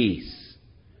made peace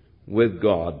with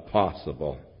God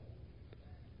possible,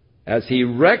 as He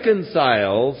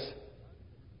reconciles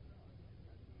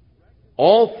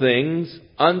all things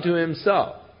unto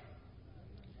Himself.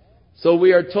 So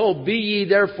we are told, be ye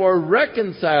therefore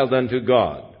reconciled unto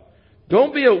God.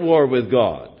 Don't be at war with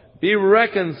God. Be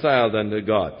reconciled unto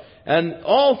God. And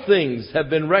all things have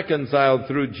been reconciled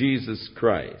through Jesus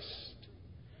Christ,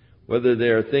 whether they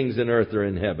are things in earth or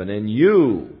in heaven. And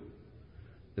you,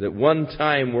 that at one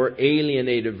time were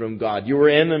alienated from God, you were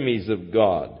enemies of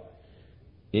God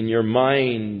in your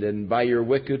mind and by your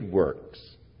wicked works,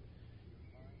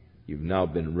 you've now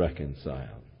been reconciled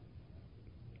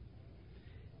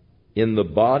in the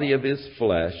body of His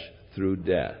flesh through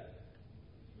death,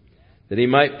 that He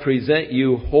might present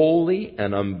you holy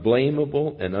and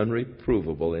unblameable and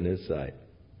unreprovable in His sight.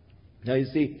 Now you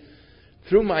see,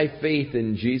 through my faith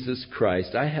in Jesus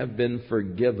Christ, I have been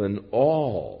forgiven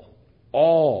all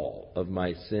of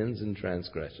my sins and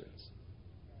transgressions.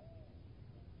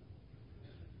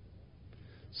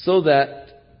 So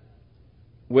that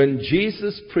when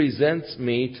Jesus presents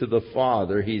me to the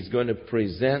Father, He's going to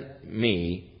present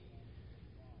me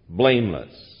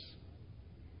blameless,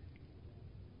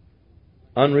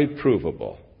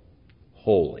 unreprovable,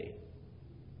 holy.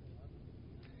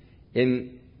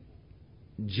 In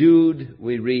Jude,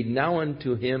 we read, now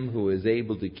unto Him who is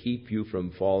able to keep you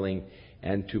from falling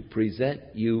and to present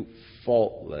you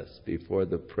faultless before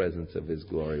the presence of His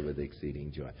glory with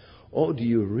exceeding joy. Oh, do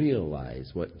you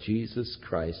realize what Jesus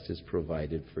Christ has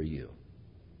provided for you?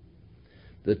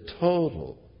 The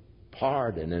total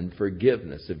pardon and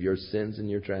forgiveness of your sins and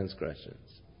your transgressions.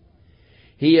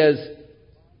 He has,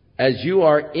 as you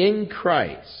are in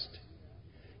Christ,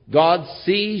 God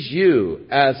sees you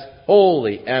as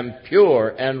holy and pure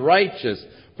and righteous,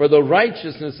 for the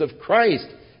righteousness of Christ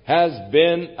has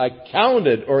been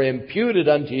accounted or imputed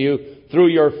unto you through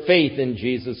your faith in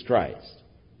Jesus Christ.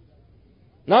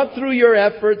 Not through your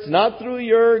efforts, not through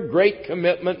your great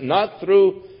commitment, not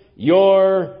through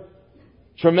your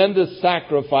tremendous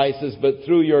sacrifices, but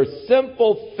through your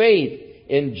simple faith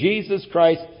in Jesus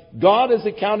Christ, God has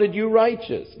accounted you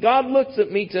righteous. God looks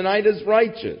at me tonight as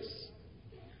righteous.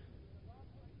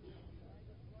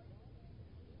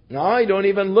 Now, I don't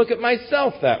even look at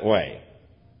myself that way.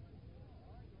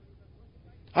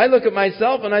 I look at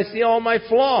myself and I see all my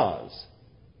flaws.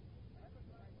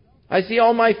 I see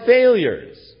all my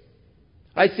failures.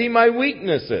 I see my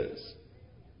weaknesses.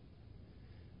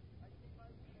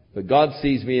 But God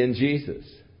sees me in Jesus.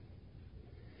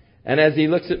 And as He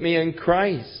looks at me in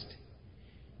Christ,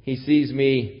 He sees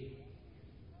me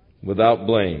without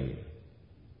blame,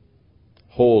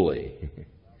 holy,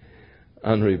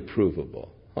 unreprovable.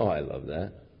 Oh, I love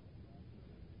that.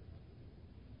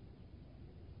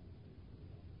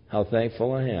 How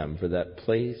thankful I am for that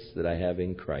place that I have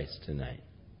in Christ tonight.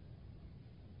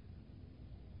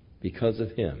 Because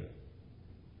of Him,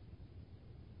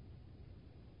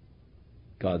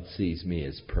 God sees me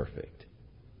as perfect.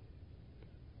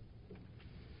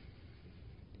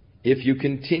 If you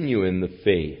continue in the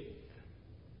faith,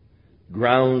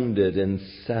 grounded and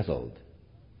settled,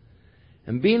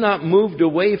 and be not moved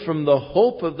away from the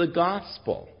hope of the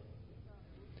gospel,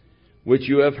 which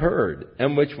you have heard,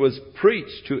 and which was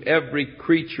preached to every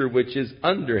creature which is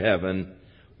under heaven,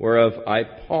 whereof I,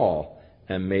 Paul,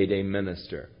 am made a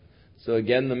minister. So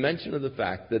again, the mention of the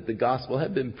fact that the gospel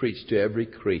had been preached to every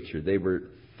creature. They were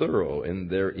thorough in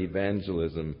their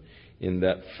evangelism in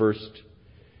that first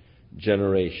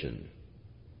generation.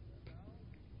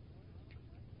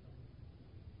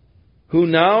 Who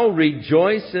now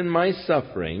rejoice in my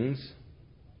sufferings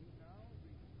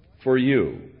for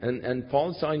you. And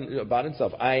Paul is talking about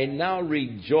himself. I now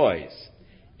rejoice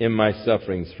in my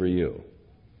sufferings for you.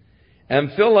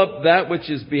 And fill up that which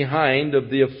is behind of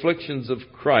the afflictions of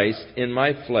Christ in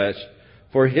my flesh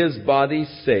for His body's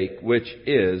sake, which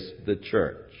is the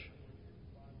church.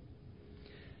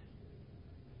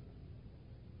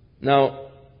 Now,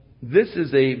 this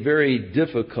is a very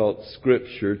difficult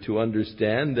scripture to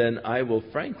understand, and I will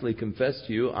frankly confess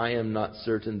to you, I am not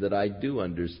certain that I do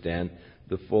understand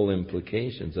the full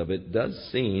implications of it. It does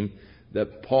seem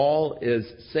that Paul is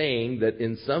saying that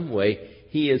in some way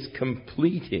he is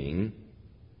completing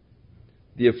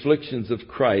the afflictions of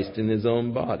Christ in his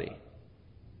own body.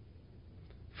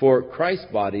 For Christ's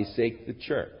body's sake, the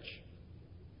church.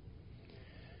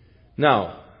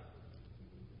 Now,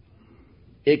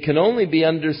 it can only be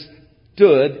understood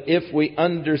if we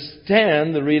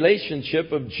understand the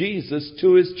relationship of Jesus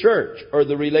to His church, or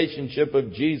the relationship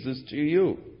of Jesus to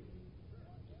you.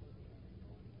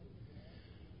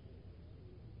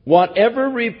 Whatever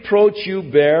reproach you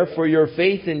bear for your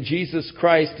faith in Jesus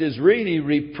Christ is really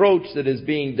reproach that is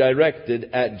being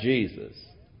directed at Jesus.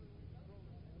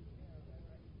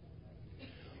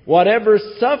 Whatever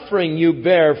suffering you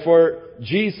bear for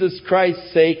Jesus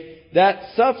Christ's sake,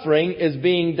 that suffering is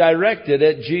being directed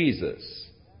at Jesus.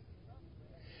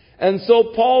 And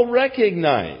so Paul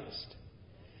recognized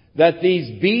that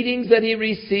these beatings that he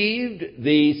received,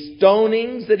 the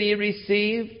stonings that he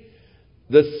received,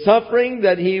 the suffering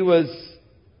that he was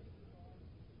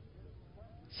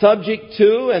subject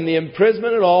to, and the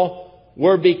imprisonment and all,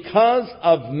 were because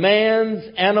of man's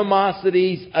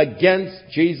animosities against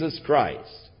Jesus Christ.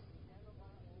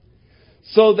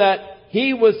 So that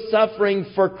he was suffering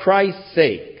for Christ's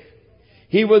sake.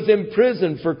 He was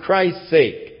imprisoned for Christ's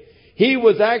sake. He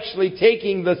was actually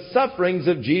taking the sufferings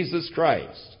of Jesus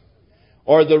Christ,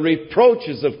 or the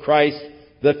reproaches of Christ,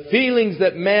 the feelings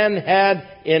that man had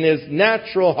in his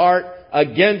natural heart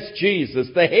against Jesus,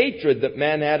 the hatred that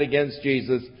man had against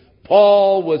Jesus.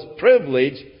 Paul was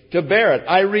privileged to bear it.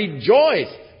 I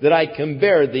rejoice that I can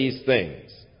bear these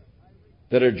things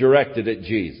that are directed at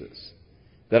Jesus.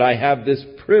 That I have this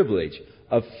privilege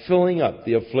of filling up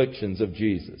the afflictions of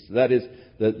Jesus. That is,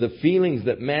 the feelings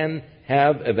that man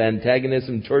have of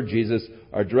antagonism toward Jesus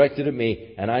are directed at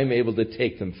me, and I'm able to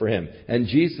take them for Him. And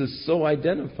Jesus so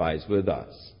identifies with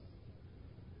us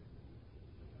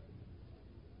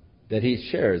that He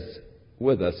shares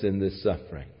with us in this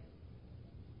suffering.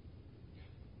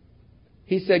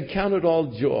 He said, "Count it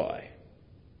all joy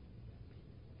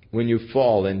when you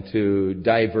fall into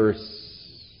diverse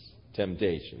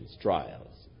temptations, trials.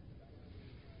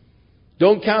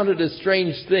 Don't count it a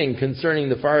strange thing concerning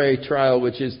the fiery trial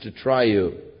which is to try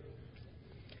you,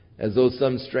 as though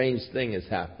some strange thing has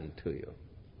happened to you.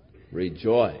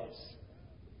 Rejoice.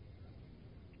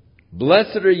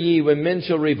 Blessed are ye when men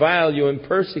shall revile you and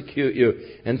persecute you,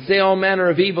 and say all manner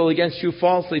of evil against you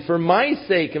falsely, for my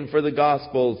sake and for the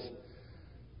gospel's.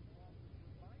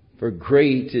 For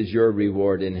great is your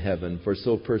reward in heaven, for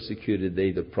so persecuted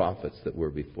they the prophets that were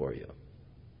before you."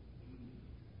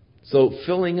 So,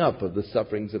 filling up of the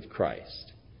sufferings of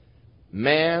Christ.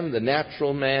 Man, the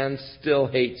natural man, still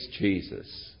hates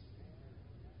Jesus.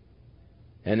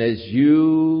 And as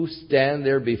you stand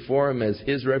there before Him as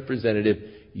His representative,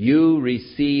 you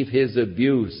receive His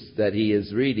abuse that He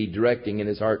is really directing in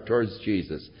His heart towards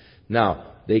Jesus.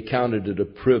 Now, they counted it a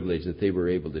privilege that they were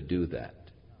able to do that.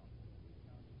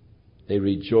 They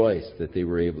rejoiced that they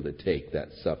were able to take that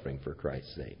suffering for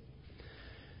Christ's sake.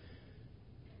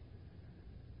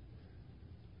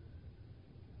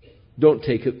 Don't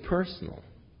take it personal.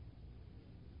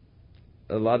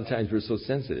 A lot of times we're so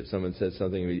sensitive. Someone says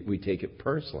something, we take it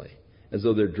personally, as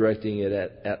though they're directing it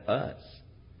at us.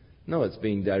 No, it's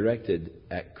being directed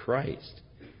at Christ.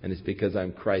 And it's because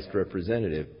I'm Christ's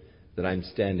representative that I'm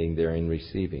standing there and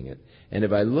receiving it. And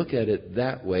if I look at it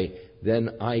that way,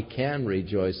 then I can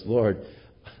rejoice, Lord,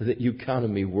 that you counted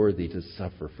me worthy to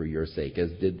suffer for your sake,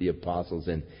 as did the apostles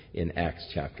in Acts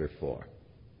chapter 4.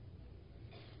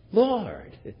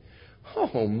 Lord,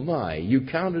 oh my, you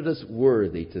counted us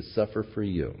worthy to suffer for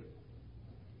you.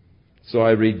 So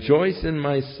I rejoice in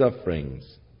my sufferings,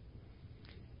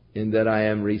 in that I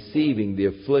am receiving the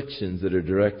afflictions that are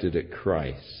directed at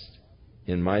Christ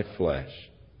in my flesh,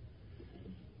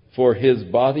 for His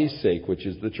body's sake, which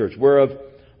is the church, whereof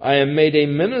I am made a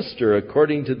minister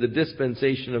according to the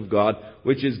dispensation of God,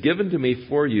 which is given to me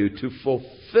for you to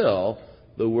fulfill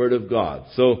the Word of God.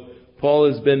 So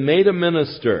Paul has been made a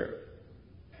minister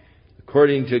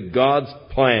according to God's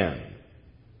plan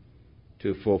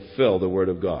to fulfill the Word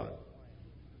of God.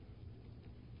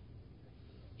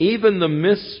 Even the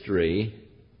mystery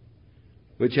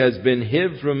which has been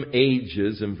hid from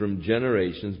ages and from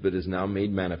generations, but is now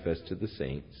made manifest to the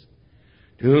saints,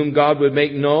 to whom God would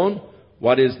make known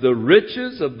what is the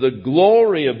riches of the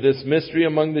glory of this mystery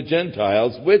among the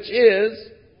Gentiles, which is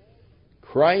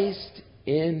Christ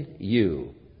in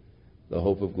you, the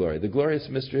hope of glory. The glorious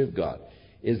mystery of God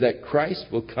is that Christ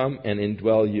will come and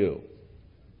indwell you.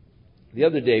 The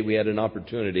other day we had an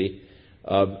opportunity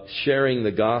of sharing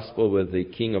the gospel with the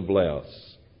king of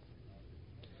Laos.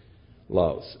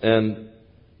 And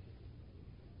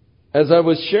As I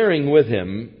was sharing with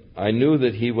him, I knew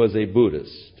that he was a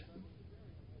Buddhist.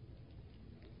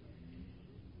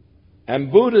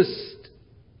 And Buddha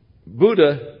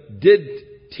did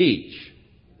teach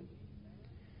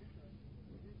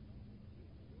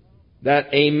that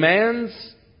a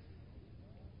man's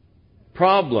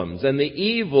problems and the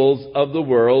evils of the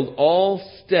world all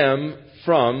stem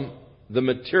from the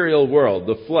material world,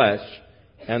 the flesh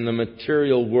and the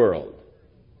material world.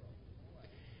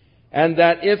 And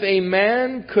that if a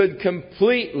man could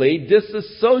completely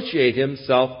disassociate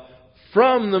himself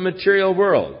from the material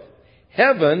world,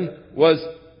 heaven was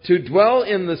to dwell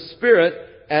in the Spirit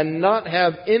and not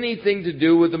have anything to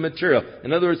do with the material.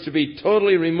 In other words, to be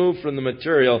totally removed from the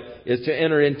material is to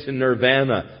enter into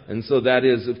nirvana. And so that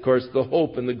is, of course, the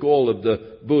hope and the goal of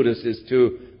the Buddhists is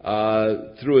to,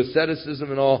 through asceticism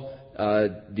and all,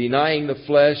 denying the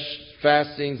flesh,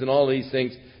 fastings and all these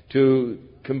things, to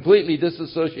completely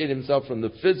disassociate himself from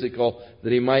the physical,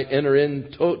 that he might enter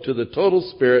into the total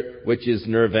spirit, which is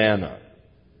nirvana.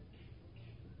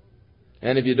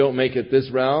 And if you don't make it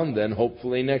this round, then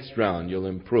hopefully next round you'll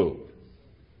improve.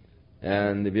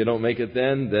 And if you don't make it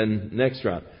then next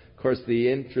round. Of course,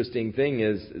 the interesting thing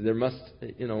is there must,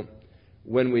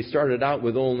 when we started out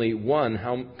with only one,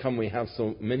 how come we have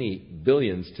so many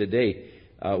billions today?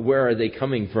 Where are they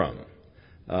coming from?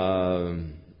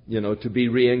 To be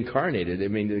reincarnated. I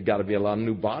mean, there's got to be a lot of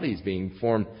new bodies being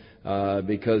formed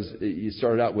because you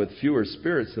started out with fewer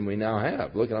spirits than we now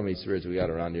have. Look at how many spirits we got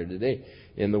around here today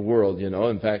in the world,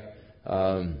 In fact,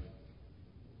 about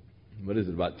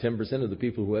 10% of the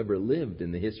people who ever lived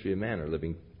in the history of man are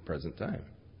living present time.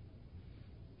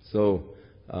 So,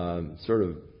 sort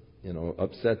of,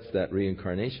 upsets that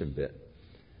reincarnation bit.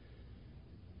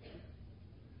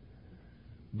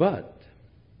 But,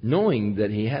 knowing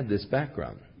that he had this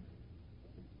background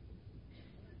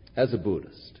as a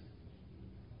Buddhist,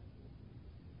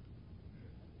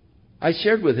 I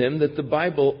shared with him that the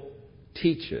Bible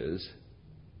teaches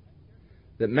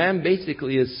that man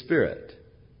basically is spirit.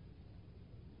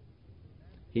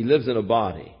 He lives in a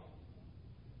body.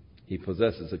 He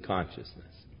possesses a consciousness.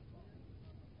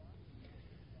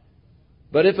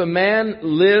 But if a man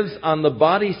lives on the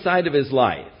body side of his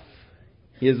life,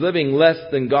 he is living less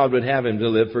than God would have him to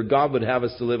live, for God would have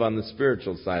us to live on the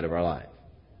spiritual side of our life.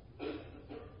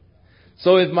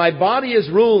 So if my body is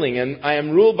ruling and I am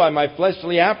ruled by my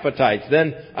fleshly appetites,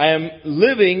 then I am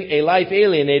living a life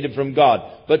alienated from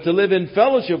God. But to live in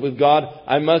fellowship with God,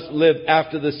 I must live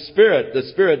after the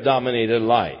Spirit-dominated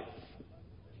life.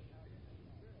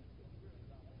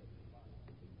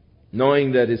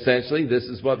 Knowing that essentially this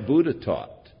is what Buddha taught.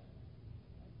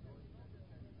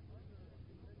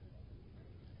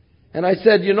 And I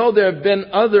said, there have been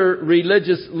other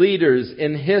religious leaders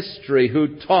in history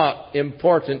who taught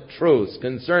important truths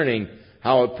concerning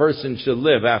how a person should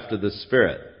live after the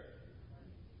Spirit.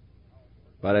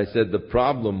 But I said the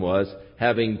problem was,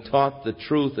 having taught the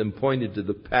truth and pointed to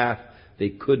the path, they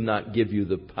could not give you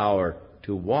the power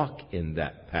to walk in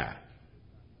that path.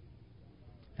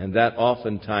 And that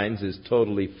oftentimes is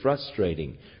totally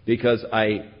frustrating, because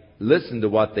I listen to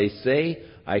what they say,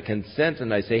 I consent,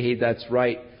 and I say, hey, that's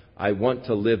right. I want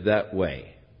to live that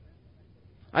way.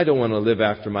 I don't want to live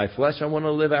after my flesh. I want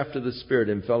to live after the Spirit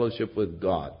in fellowship with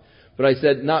God. But I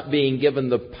said, not being given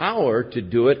the power to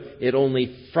do it, it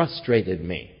only frustrated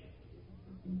me.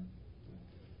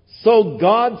 So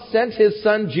God sent His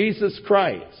Son, Jesus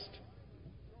Christ,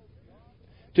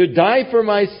 to die for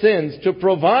my sins, to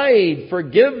provide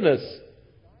forgiveness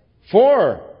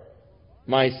for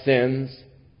my sins.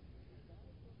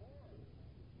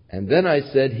 And then I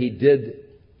said He did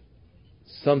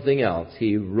something else.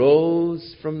 He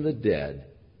rose from the dead.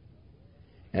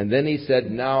 And then He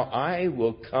said, now I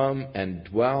will come and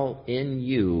dwell in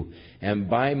you. And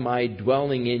by my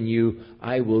dwelling in you,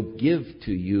 I will give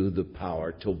to you the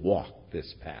power to walk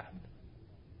this path.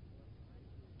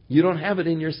 You don't have it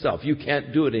in yourself. You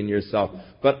can't do it in yourself.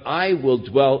 But I will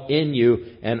dwell in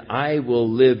you, and I will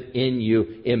live in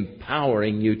you,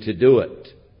 empowering you to do it.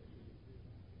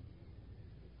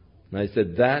 And I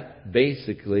said that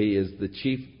basically is the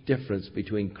chief difference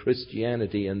between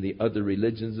Christianity and the other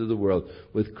religions of the world.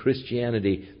 With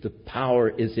Christianity, the power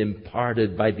is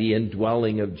imparted by the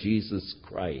indwelling of Jesus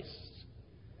Christ.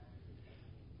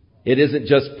 It isn't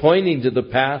just pointing to the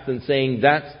path and saying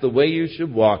that's the way you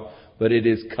should walk, but it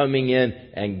is coming in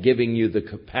and giving you the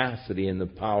capacity and the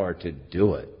power to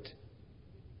do it.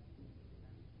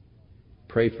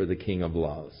 Pray for the King of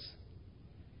Laws,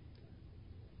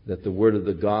 that the word of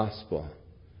the gospel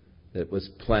that was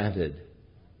planted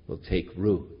will take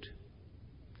root.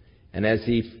 And as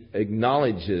he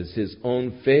acknowledges his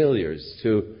own failures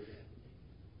to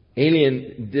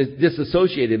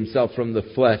disassociate himself from the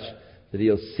flesh, that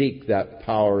he'll seek that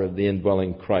power of the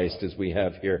indwelling Christ, as we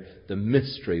have here, the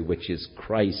mystery which is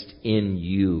Christ in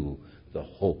you, the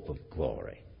hope of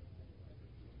glory.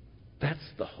 That's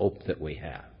the hope that we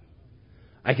have.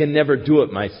 I can never do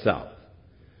it myself,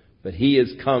 but He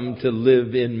has come to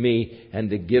live in me and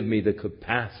to give me the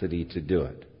capacity to do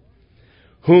it.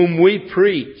 Whom we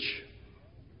preach,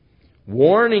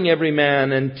 warning every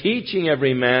man and teaching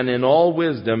every man in all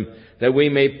wisdom, that we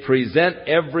may present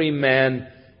every man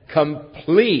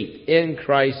complete in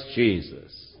Christ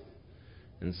Jesus.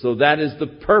 And so that is the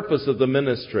purpose of the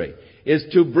ministry, is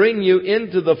to bring you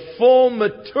into the full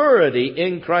maturity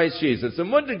in Christ Jesus.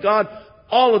 And what did God,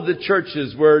 all of the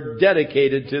churches were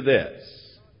dedicated to this.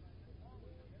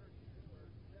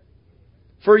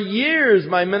 For years,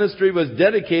 my ministry was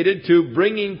dedicated to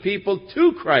bringing people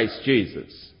to Christ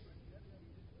Jesus,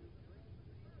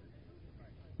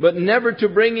 but never to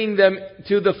bringing them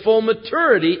to the full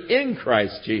maturity in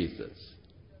Christ Jesus.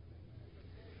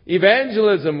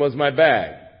 Evangelism was my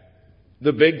bag,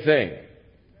 the big thing.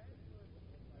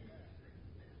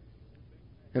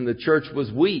 And the church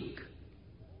was weak.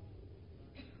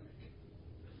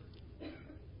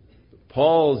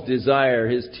 Paul's desire,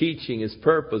 his teaching, his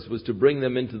purpose was to bring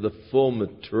them into the full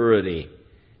maturity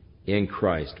in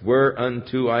Christ.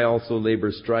 Whereunto I also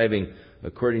labor, striving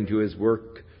according to His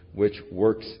work, which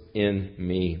works in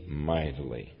me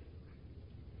mightily.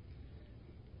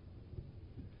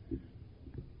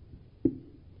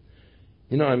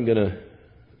 You know, I'm going to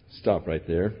stop right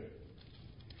there,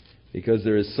 because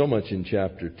there is so much in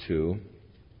chapter 2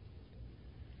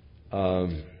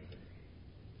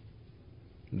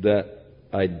 that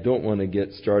I don't want to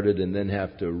get started and then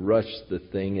have to rush the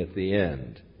thing at the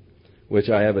end, which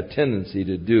I have a tendency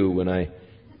to do when I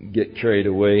get carried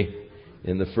away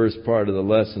in the first part of the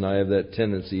lesson. I have that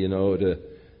tendency, to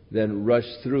then rush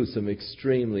through some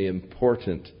extremely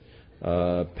important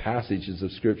passages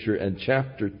of Scripture. And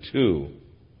chapter 2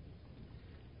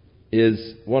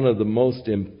 is one of the most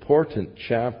important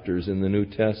chapters in the New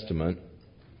Testament,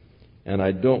 and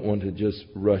I don't want to just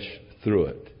rush through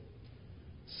it.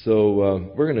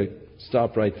 So we're going to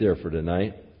stop right there for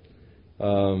tonight.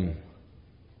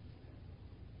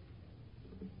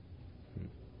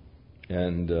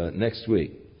 And next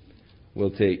week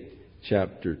we'll take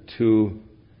chapter 2,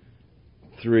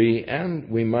 3, and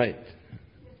we might...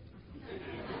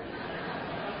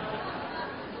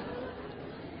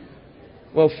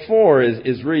 Well, 4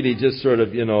 is really just sort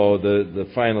of, the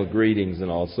final greetings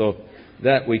and all. So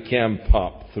that we can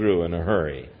pop through in a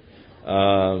hurry.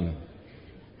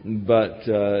 But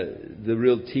the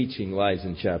real teaching lies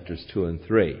in chapters 2 and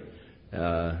 3.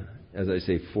 As I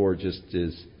say, 4 just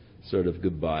is sort of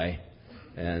goodbye,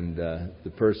 and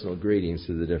the personal greetings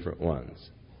to the different ones.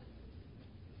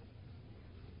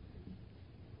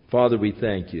 Father, we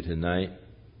thank You tonight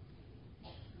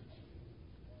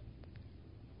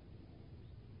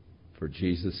for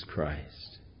Jesus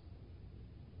Christ,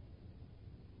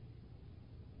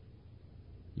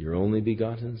 Your only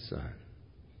begotten Son,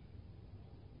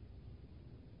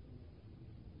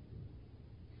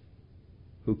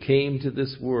 who came to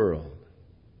this world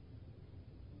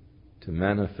to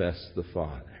manifest the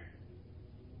Father,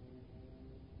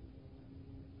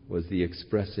 was the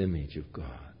express image of God,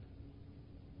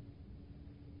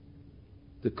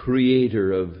 the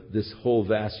creator of this whole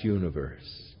vast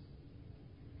universe.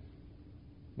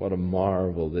 What a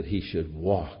marvel that He should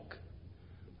walk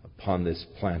upon this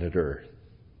planet Earth,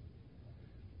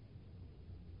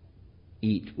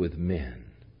 eat with men,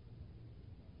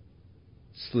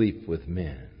 sleep with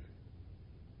men,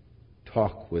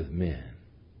 talk with men,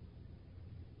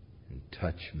 and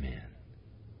touch men.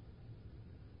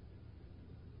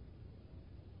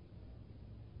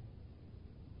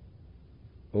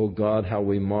 Oh God, how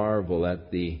we marvel at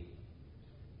the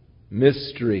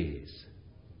mysteries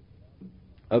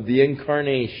of the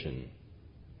incarnation,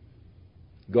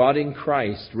 God in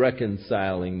Christ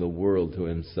reconciling the world to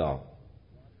Himself.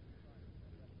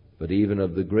 But even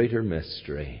of the greater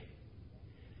mystery,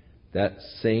 that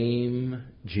same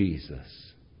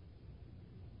Jesus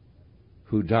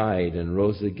who died and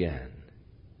rose again,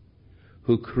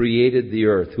 who created the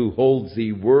earth, who holds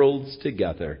the worlds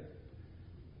together,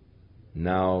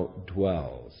 now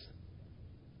dwells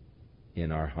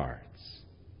in our hearts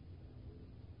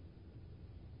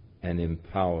and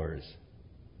empowers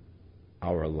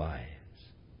our lives.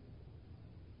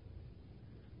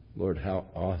 Lord, how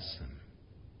awesome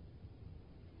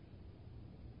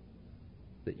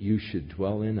that You should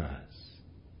dwell in us.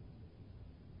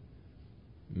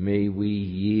 May we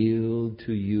yield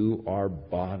to You our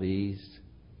bodies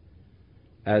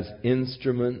as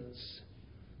instruments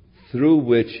through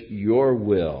which your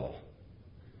will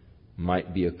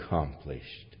might be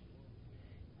accomplished.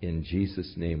 In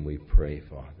Jesus' name we pray,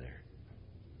 Father.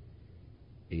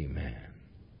 Amen.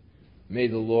 May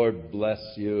the Lord bless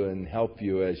you and help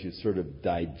you as you sort of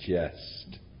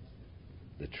digest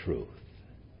the truth,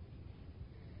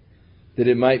 that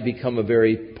it might become a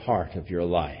very part of your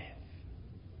life,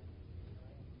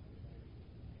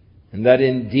 and that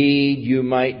indeed you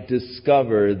might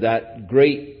discover that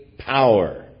great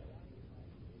power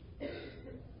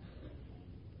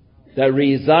that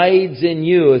resides in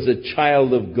you as a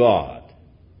child of God,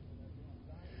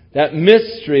 that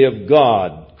mystery of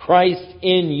God, Christ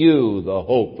in you, the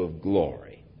hope of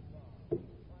glory.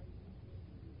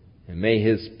 And may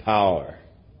His power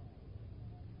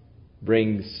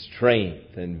bring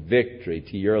strength and victory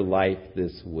to your life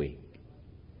this week.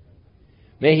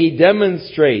 May He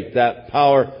demonstrate that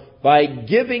power by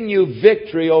giving you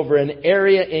victory over an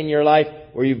area in your life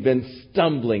where you've been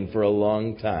stumbling for a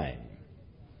long time.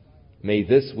 May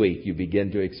this week you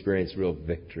begin to experience real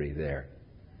victory there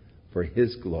for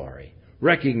His glory,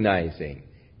 recognizing,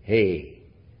 hey,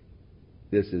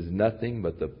 this is nothing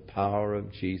but the power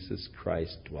of Jesus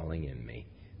Christ dwelling in me.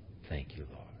 Thank you,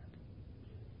 Lord.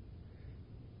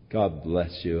 God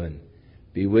bless you and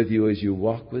be with you as you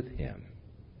walk with Him.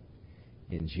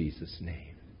 In Jesus' name.